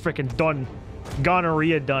 boys. He's freaking done.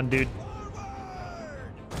 Gonorrhea done, dude.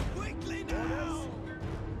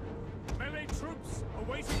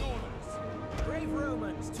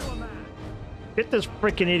 Get this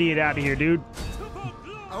freaking idiot out of here, dude.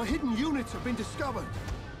 Our hidden units have been discovered.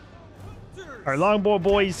 All right, longbow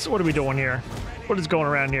boys, what are we doing here? What is going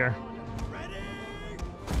around here?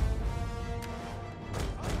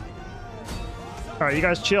 All right, you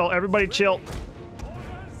guys chill. Everybody chill.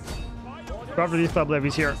 Go after these club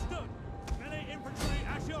levies here.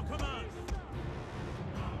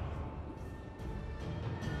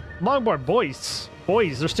 Longboard boys.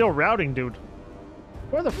 Boys, they're still routing, dude.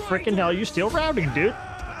 Where the frickin' hell are you still routing, dude?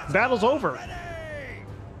 Battle's over.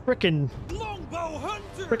 Frickin'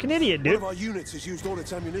 idiot, dude. One of our units has used all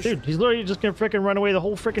its ammunition. Dude, he's literally just gonna frickin' run away the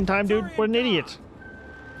whole frickin' time, dude. What an idiot.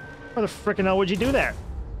 Why the frickin' hell would you do that?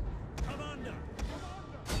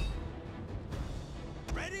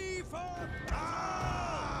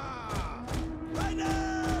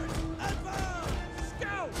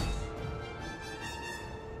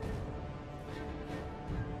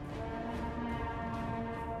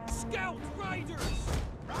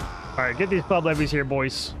 All right, get these club levies here,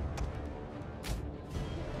 boys.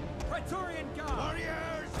 What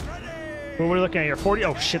are we looking at here? 40?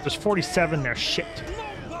 Oh shit, there's 47 there. Shit.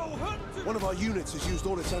 One of our units has used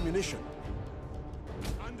all its ammunition.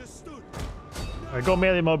 Understood. All right, go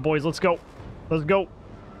melee mode, boys. Let's go. Let's go.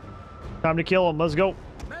 Time to kill him. Let's go.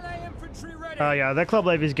 Oh yeah, that club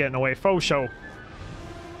levy's getting away. Faux show.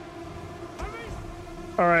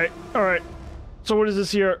 All right, all right. So what is this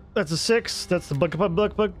here? That's a 6. That's the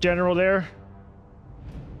book general there.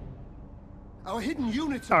 Our hidden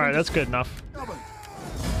units. All right, that's good enough.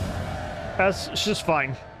 That's just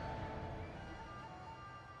fine.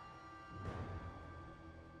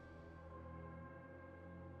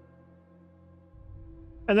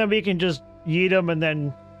 And then we can just yeet them and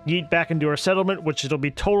then yeet back into our settlement, which it'll be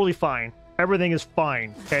totally fine. Everything is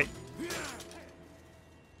fine. Okay.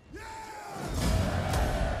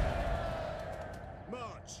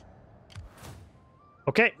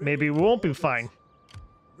 Okay, maybe we won't be fine.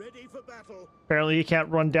 Ready for battle. Apparently you can't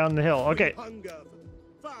run down the hill. Okay, so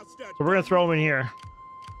we're gonna throw him in here.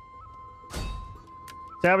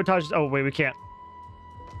 Sabotage. Oh wait, we can't.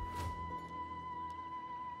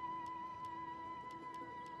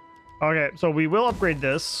 Okay, so we will upgrade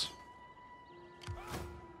this.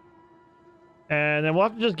 And then we'll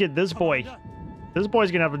have to just get this boy. This boy's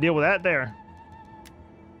gonna have to deal with that there.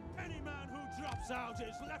 Any man who drops out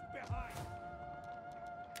is left behind.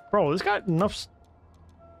 Bro, this got enough...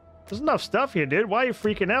 There's enough stuff here, dude. Why are you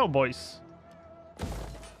freaking out, boys?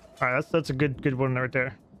 Alright, that's a good one right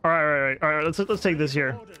there. Alright, let's take this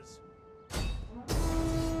here. Orders.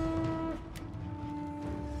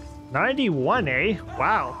 91, eh?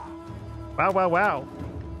 Wow. Wow.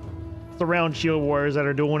 It's the round shield warriors that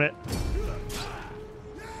are doing it.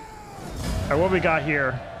 Alright, what we got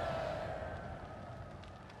here?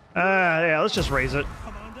 Yeah, let's just raise it.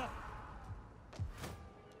 Commander.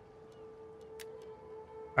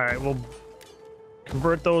 Alright, we'll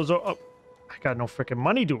convert those. Oh, I got no freaking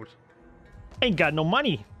money, dude. Ain't got no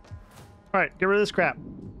money. Alright, get rid of this crap.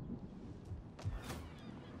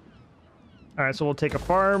 Alright, so we'll take a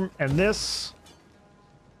farm and this.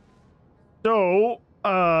 So,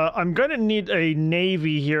 I'm gonna need a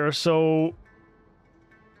navy here, so...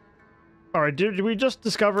 Alright, did we just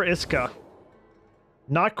discover Iska?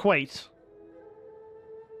 Not quite.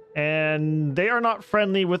 And they are not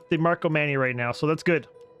friendly with the Marco Manni right now, so that's good.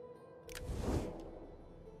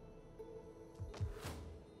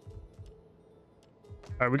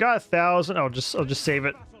 Alright, we got 1,000. I'll just save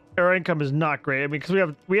it. Our income is not great. I mean,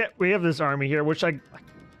 because we have this army here, which I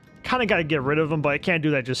kind of got to get rid of them, but I can't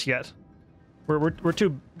do that just yet. We're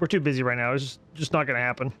too busy right now. It's just not going to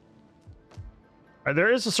happen. Alright,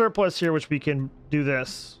 there is a surplus here, which we can do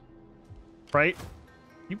this, right?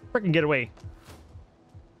 You freaking get away.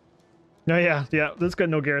 No, yeah, that's got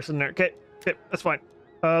no garrison there. Okay, that's fine.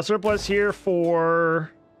 Surplus here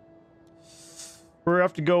for... We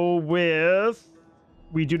have to go with...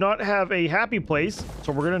 We do not have a happy place,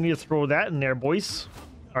 so we're going to need to throw that in there, boys.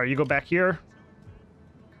 All right, you go back here.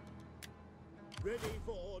 Ready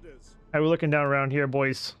for orders. All right, we're looking down around here,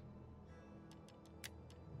 boys.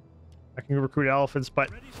 I can recruit elephants,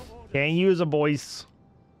 but can't use them, boys.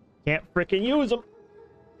 Can't frickin' use them.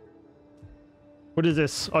 What is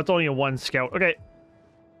this? Oh, it's only a 1 scout. Okay.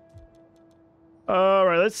 All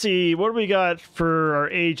right, let's see. What do we got for our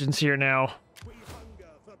agents here now? We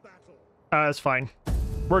hunger for battle. That's fine.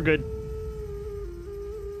 We're good.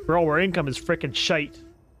 Bro, our income is frickin' shite.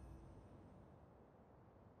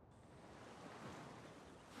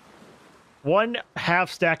 One half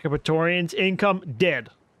stack of Praetorians, income dead.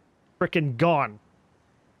 Frickin' gone.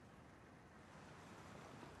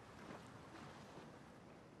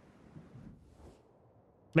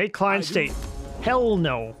 Make Klein state. Hell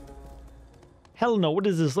no. Hell no. What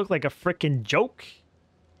does this look like? A frickin' joke?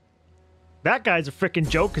 That guy's a freaking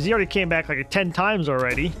joke, because he already came back like 10 times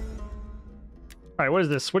already. Alright, what is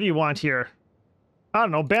this? What do you want here? I don't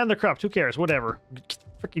know. Ban the corrupt. Who cares? Whatever.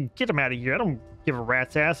 Freaking get him out of here. I don't give a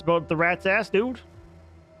rat's ass about the rat's ass, dude.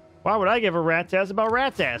 Why would I give a rat's ass about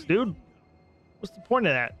rat's ass, dude? What's the point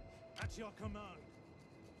of that? At your command.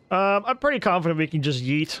 I'm pretty confident we can just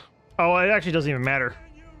yeet. Oh, it actually doesn't even matter.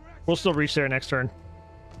 We'll still reach there next turn.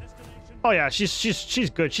 Oh yeah, she's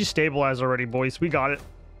good. She's stabilized already, boys. We got it.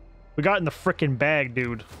 We got in the frickin' bag,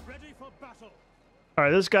 dude. Ready for battle.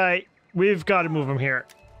 Alright, this guy, we've got to move him here.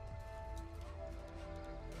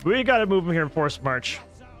 We got to move him here in forced march.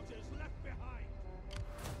 Drops out is left behind.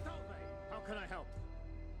 How can I help?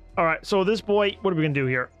 Alright, so this boy, what are we going to do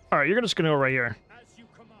here? Alright, you're just going to go right here. As you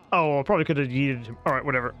command. Oh, I probably could have yeeted him. Alright,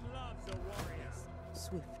 whatever. Love the warriors.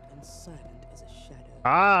 Swift and silent as a shadow.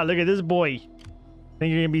 Ah, look at this boy.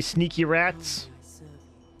 Think you're going to be sneaky rats? I serve you.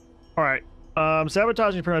 Alright,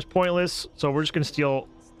 sabotaging is pretty much pointless, so we're just going to steal...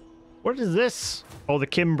 What is this? Oh, the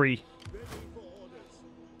Kimbri. Ready for orders.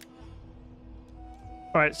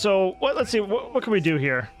 Alright, so let's see, what can we do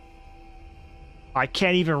here? I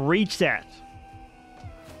can't even reach that.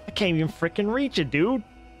 I can't even freaking reach it, dude.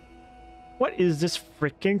 What is this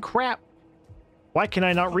freaking crap? Why can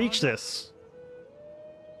I not reach this?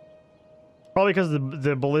 Probably because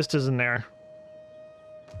the ballista's in there.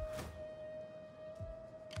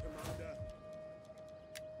 Commander.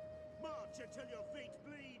 March until your feet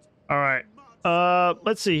bleed. Alright.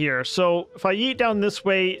 Let's see here. So, if I yeet down this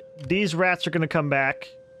way, these rats are going to come back.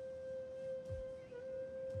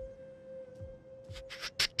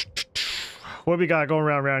 What do we got going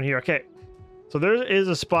around here? Okay. So there is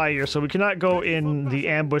a spy here, so we cannot go in the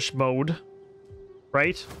ambush mode.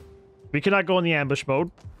 Right? We cannot go in the ambush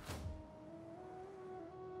mode.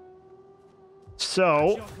 At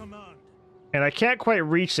So, your command. and I can't quite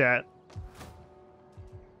reach that.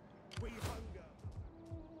 We hunger.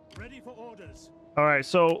 Ready for orders. Alright,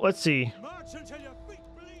 so let's see. March until your feet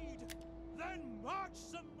bleed. Then march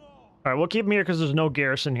some more. Alright, we'll keep him here because there's no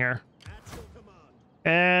garrison here. At your command.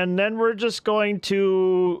 And then we're just going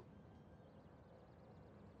to...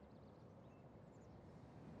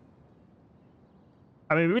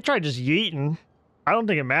 I mean, we tried just yeeting. I don't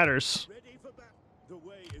think it matters. Ready for battle. The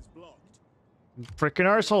way is blocked. Frickin'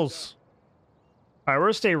 arseholes. Alright, we're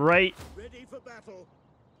gonna stay right. Ready for battle.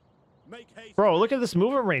 Make haste. Bro, look at this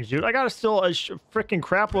movement range, dude. I got still a frickin'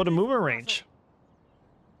 crap load of movement range.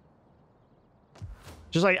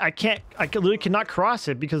 Just like, I literally cannot cross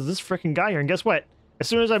it because of this frickin' guy here. And guess what? As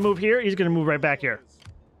soon as I move here, he's gonna move right back here.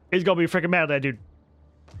 He's gonna be frickin' mad at that dude.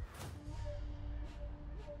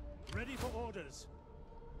 Ready for orders.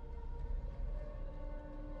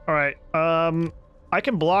 Alright, I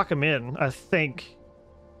can block him in, I think.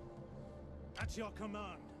 At your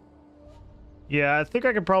command. Yeah, I think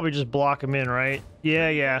I could probably just block him in, right? Yeah,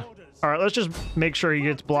 yeah. Alright, let's just make sure he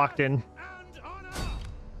gets blocked in. And honor.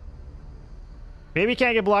 Maybe he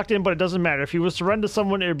can't get blocked in, but it doesn't matter. If he was to run to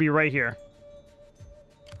someone, it would be right here.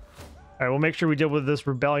 Alright, we'll make sure we deal with this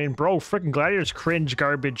rebellion. Bro, freaking gladiators cringe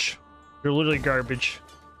garbage. You're literally garbage.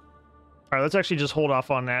 Alright, let's actually just hold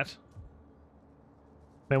off on that.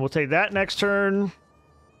 Then we'll take that next turn.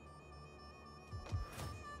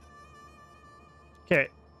 Okay.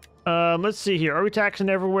 Let's see here. Are we taxing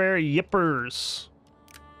everywhere? Yippers.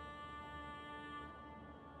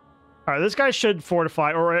 Alright, this guy should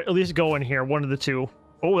fortify, or at least go in here. One of the two.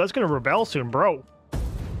 Oh, that's gonna rebel soon, bro. You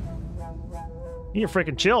need to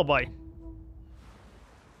freaking chill, buddy.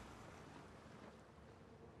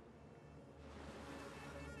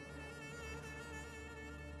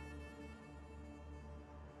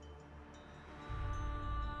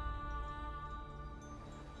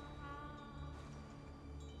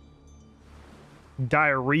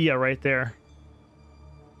 Diarrhea right there.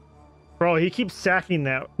 Bro, he keeps sacking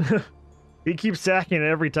that. He keeps sacking it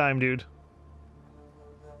every time, dude.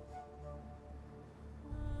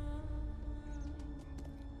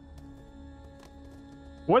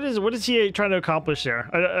 What is he trying to accomplish there?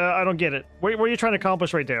 I don't get it. What are you trying to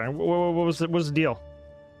accomplish right there? What was the deal?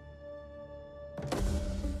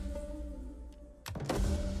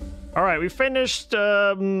 All right, we finished.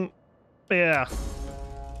 Yeah.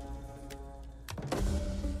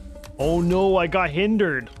 Oh no, I got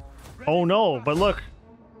hindered. Oh no, but look,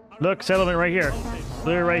 settlement right here.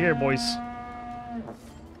 Literally right here, boys.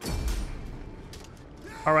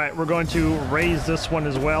 All right, we're going to raise this one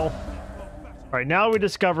as well. All right, now we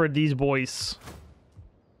discovered these boys.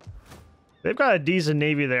 They've got a decent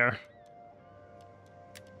navy there.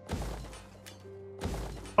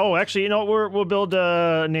 Oh, actually, you know what? We'll build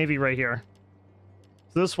a navy right here.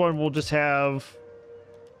 So this one we'll just have.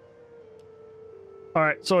 All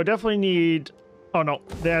right, so I definitely need. Oh no,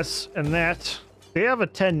 this and that. They have a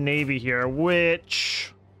 10 navy here,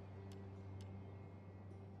 which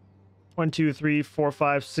 1, 2, 3, 4,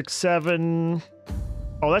 5, 6, 7.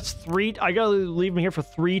 Oh, that's 3. I gotta leave him here for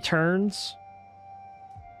 3 turns.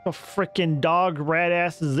 What freaking dog rat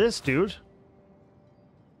ass is this, dude?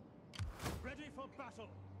 Ready for battle.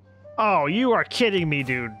 Oh, you are kidding me,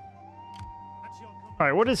 dude. At your command. All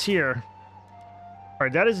right, what is here? All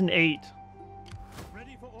right, that is an 8.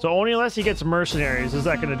 Ready for orders. So only unless he gets mercenaries is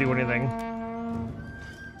that going to do anything.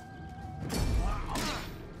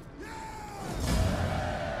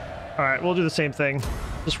 All right, we'll do the same thing.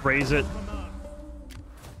 Just raise it.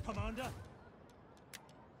 Command. Commander.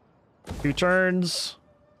 2 turns.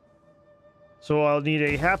 So I'll need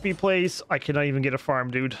a happy place. I cannot even get a farm,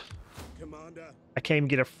 dude. Commander. I can't even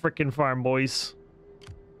get a frickin' farm, boys.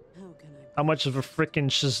 How can I? How much of a frickin'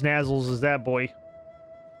 shiznazzles is that, boy?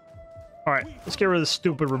 All right, let's get rid of this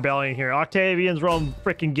stupid rebellion here. Octavians, Rome,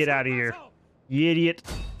 frickin' get out of here. You idiot.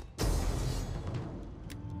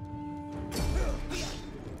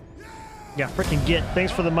 Yeah, frickin' get.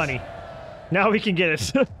 Thanks for the money. Now we can get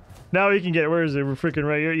it. Now we can get it. Where is it? We're frickin'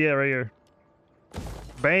 right here. Yeah, right here.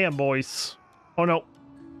 Bam, boys. Oh, no.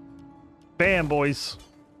 Bam, boys.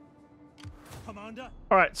 Commander.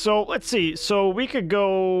 All right, so let's see. So we could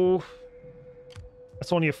go...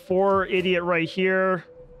 That's only a 4 idiot right here.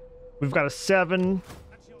 We've got a 7.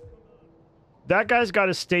 At your command. That guy's got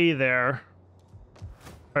to stay there.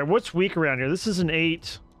 All right, what's weak around here? This is an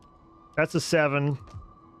 8. That's a 7.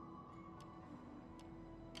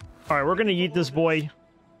 All right, we're going to eat this boy.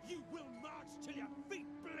 You will march till your feet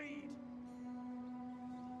bleed.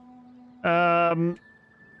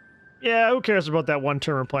 Yeah, who cares about that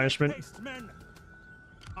 1-turn replenishment? Haste, men.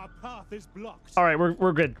 Our path is blocked. All right,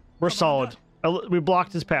 we're good. We're solid. We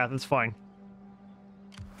blocked his path. It's fine.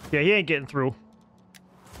 Yeah, he ain't getting through.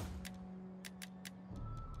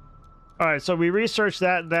 All right, so we researched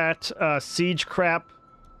that siege crap.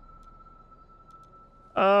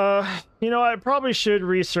 You know, I probably should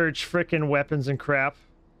research frickin' weapons and crap.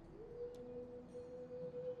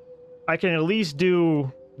 I can at least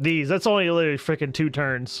do these. That's only literally frickin' 2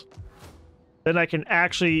 turns. Then I can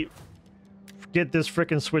actually get this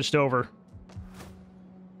frickin' switched over.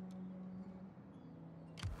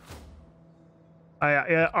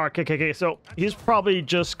 Yeah, okay. So he's probably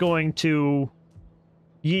just going to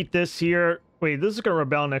yeet this here. Wait, this is gonna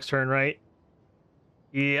rebel next turn, right?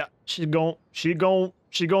 Yeah, she gonna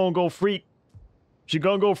go freak. She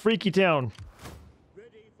gonna go freaky town.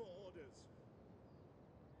 Ready for orders.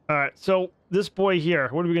 All right, so this boy here,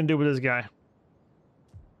 what are we gonna do with this guy?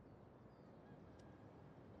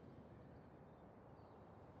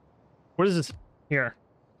 What is this here?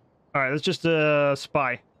 All right, that's just a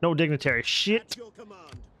spy. No dignitary. Shit. At your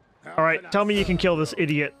command. All right, tell me you can kill this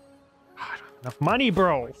idiot. I don't have enough money,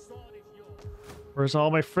 bro. Where's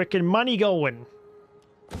all my freaking money going?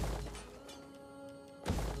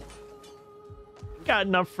 Got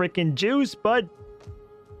enough freaking juice, bud.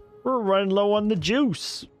 We're running low on the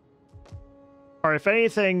juice. All right, if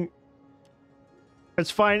anything,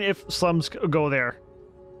 it's fine if slums go there.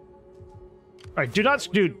 All right, do not,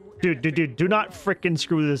 dude, do not freaking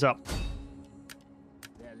screw this up.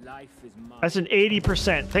 Their life is mine. That's an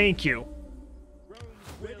 80%. Thank you.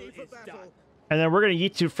 Ready for battle. And then we're gonna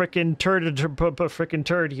eat to freaking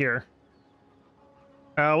turd here.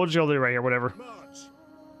 We'll just go there right here, whatever. March.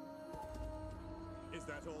 Is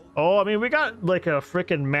that all? Oh, I mean, we got like a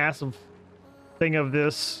freaking massive thing of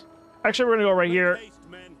this. Actually, we're gonna go right here Haste,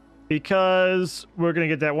 men. because we're gonna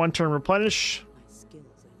get that 1 turn replenish. My skills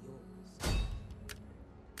are yours.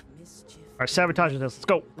 Mischief. All right, sabotage this. Let's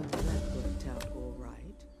go. Well, that worked out all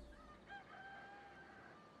right.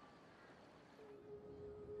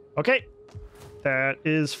 Okay, that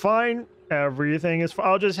is fine. Everything is fine.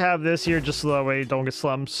 I'll just have this here just so that way don't get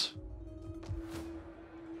slums.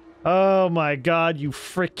 Oh my god, you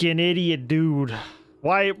freaking idiot, dude.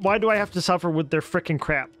 Why do I have to suffer with their freaking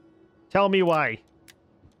crap? Tell me why.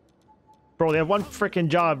 Bro, they have one freaking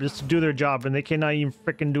job just to do their job, and they cannot even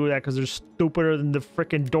freaking do that because they're stupider than the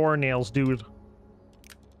freaking doornails, dude.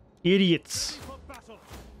 Idiots. For battle.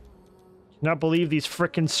 Cannot believe these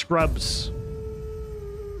freaking scrubs.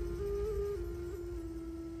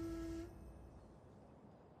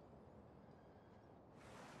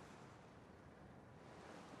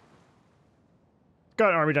 Got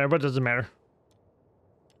an army down, but it doesn't matter.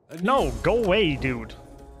 No, go away, dude.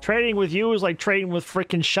 Trading with you is like trading with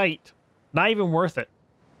freaking shite. Not even worth it.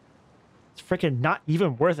 It's freaking not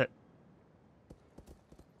even worth it.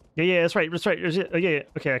 Yeah, that's right. That's right. Yeah.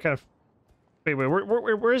 Okay, I kind of. Wait.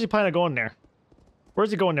 Where is he planning on going there?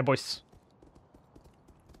 Where's he going there, boys?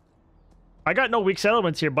 I got no weak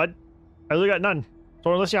settlements here, bud. I really got none.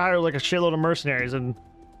 So unless you hire like a shitload of mercenaries, and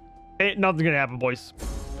ain't nothing's gonna happen, boys.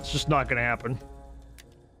 It's just not gonna happen.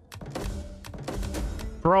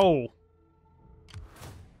 Bro.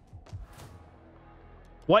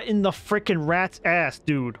 What in the frickin' rat's ass,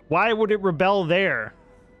 dude? Why would it rebel there?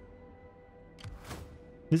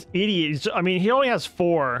 This idiot, I mean, he only has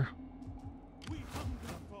 4. We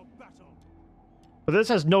hunger for battle. But this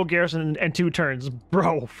has no garrison and 2 turns.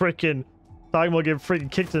 Bro, frickin' talking about getting freaking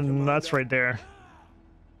kicked in the nuts right there.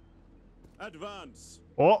 Advance.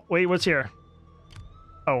 Oh, wait, what's here?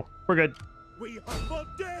 Oh, we're good. We hunt for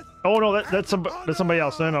death. Oh no, that's somebody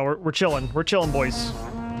else. No, we're chilling. We're chilling, boys.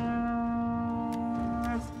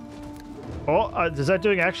 Oh, is that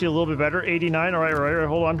doing actually a little bit better? 89. All right.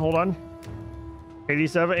 Hold on.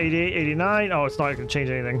 87, 88, 89. Oh, it's not going to change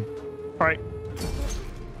anything. All right.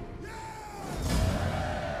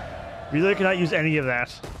 Really cannot use any of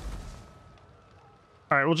that.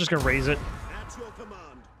 All right, we're just going to raise it. At your command.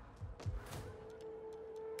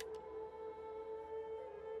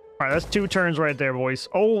 All right, that's 2 turns right there, boys.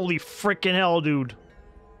 Holy freaking hell, dude.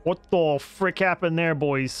 What the frick happened there,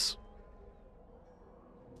 boys?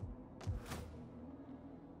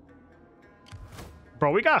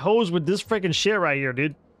 Bro, we got hosed with this freaking shit right here,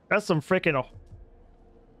 dude. That's some freaking...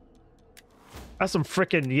 That's some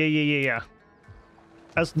freaking... Yeah.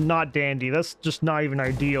 That's not dandy. That's just not even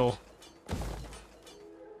ideal.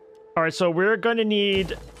 All right, so we're going to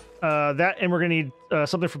need that, and we're going to need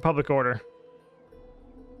something for public order.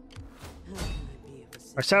 How can I be of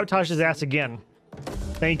assistance? Or sabotage his ass again.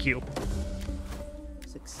 Thank you.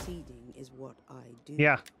 Succeeding is what I do.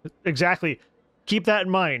 Yeah, exactly. Keep that in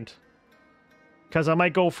mind. Because I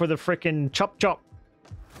might go for the frickin' chop. Alright,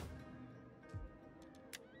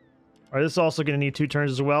 this is also going to need 2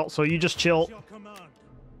 turns as well. So you just chill. Your command.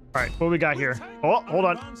 Alright, what we got here? Oh, hold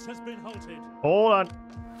on. Advance has been halted. Hold on.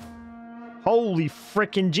 Holy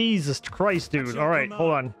frickin' Jesus Christ, dude. Alright,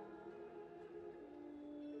 hold on.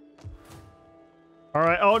 All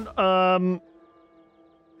right. Oh,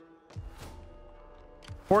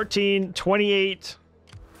 14, 28,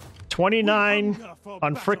 29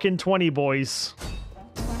 on frickin' 20, boys.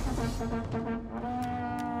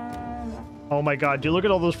 Oh my god, dude, look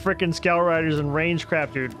at all those frickin' Scout Riders and range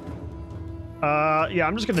crap, dude. Yeah,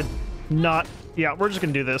 I'm just gonna not... Yeah, we're just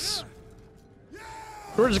gonna do this.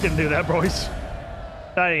 We're just gonna do that, boys.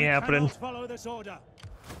 That ain't happening. Follow this order.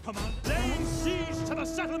 Command, laying siege to the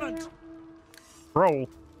settlement. Bro.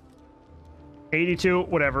 82,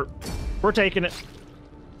 whatever. We're taking it.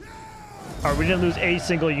 Alright, we didn't lose a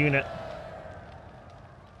single unit.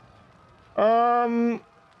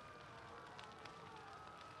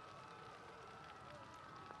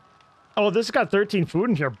 Oh, this has got 13 food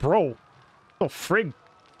in here, bro. Oh, frig.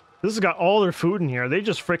 This has got all their food in here. They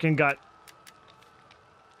just freaking got...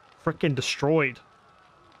 freaking destroyed.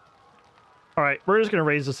 Alright, we're just gonna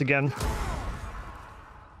raise this again.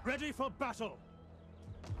 Ready for battle.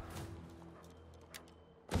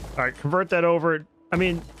 Alright, convert that over. I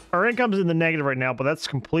mean, our income's in the negative right now, but that's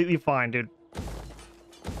completely fine, dude.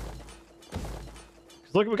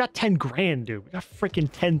 Look, we got 10 grand, dude. We got freaking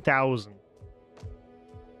 10,000.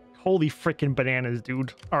 Holy freaking bananas,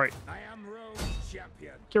 dude. Alright. I am Rome's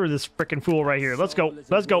champion. Get rid of this freaking fool right here. Let's go.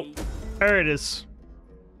 Let's go. There it is.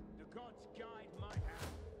 The gods guide my hand.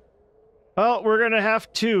 Well, we're gonna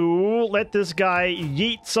have to let this guy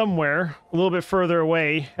yeet somewhere a little bit further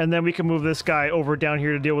away, and then we can move this guy over down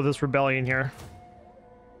here to deal with this rebellion here.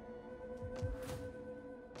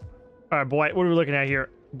 Alright, boy. What are we looking at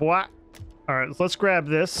here? Boy. Alright, let's grab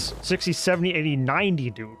this. 60, 70, 80,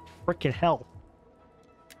 90, dude. Freaking hell.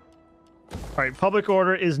 Alright, public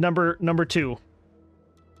order is number 2.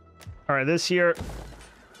 Alright, this here.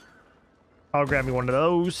 I'll grab me one of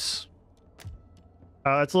those.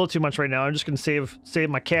 That's a little too much right now. I'm just gonna save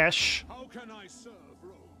my cash. How can I serve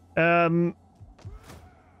Rome?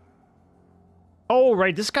 Oh,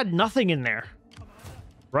 right, this got nothing in there.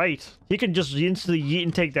 Right. He can just instantly yeet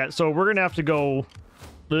and take that. So we're gonna have to go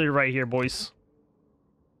literally right here, boys.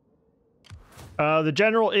 The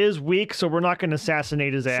general is weak, so we're not gonna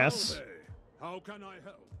assassinate his ass. Salve. How can I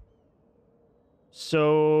help?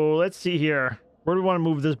 So let's see here. Where do we want to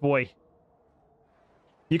move this boy?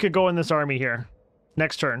 You could go in this army here.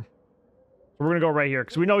 Next turn. We're gonna go right here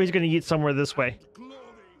because we know he's gonna eat somewhere this way. Glory.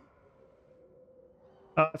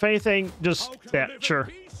 If anything, just yeah, sure.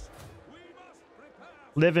 Peace? We must prepare.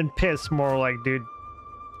 Live in piss, more like, dude.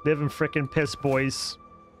 Live in frickin' piss, boys.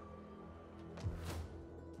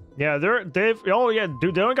 Yeah, they've oh yeah,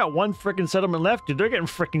 dude, they only got one frickin' settlement left, dude. They're getting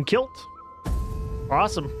frickin' killed.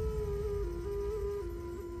 Awesome.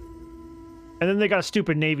 And then they got a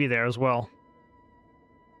stupid navy there as well.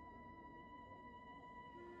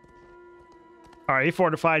 Alright, he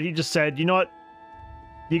fortified. He just said, you know what?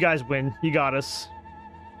 You guys win. You got us.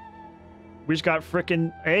 We just got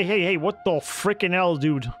frickin'... Hey, what the frickin' hell,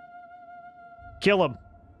 dude? Kill him.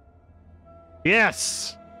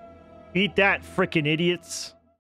 Yes! Eat that, frickin' idiots.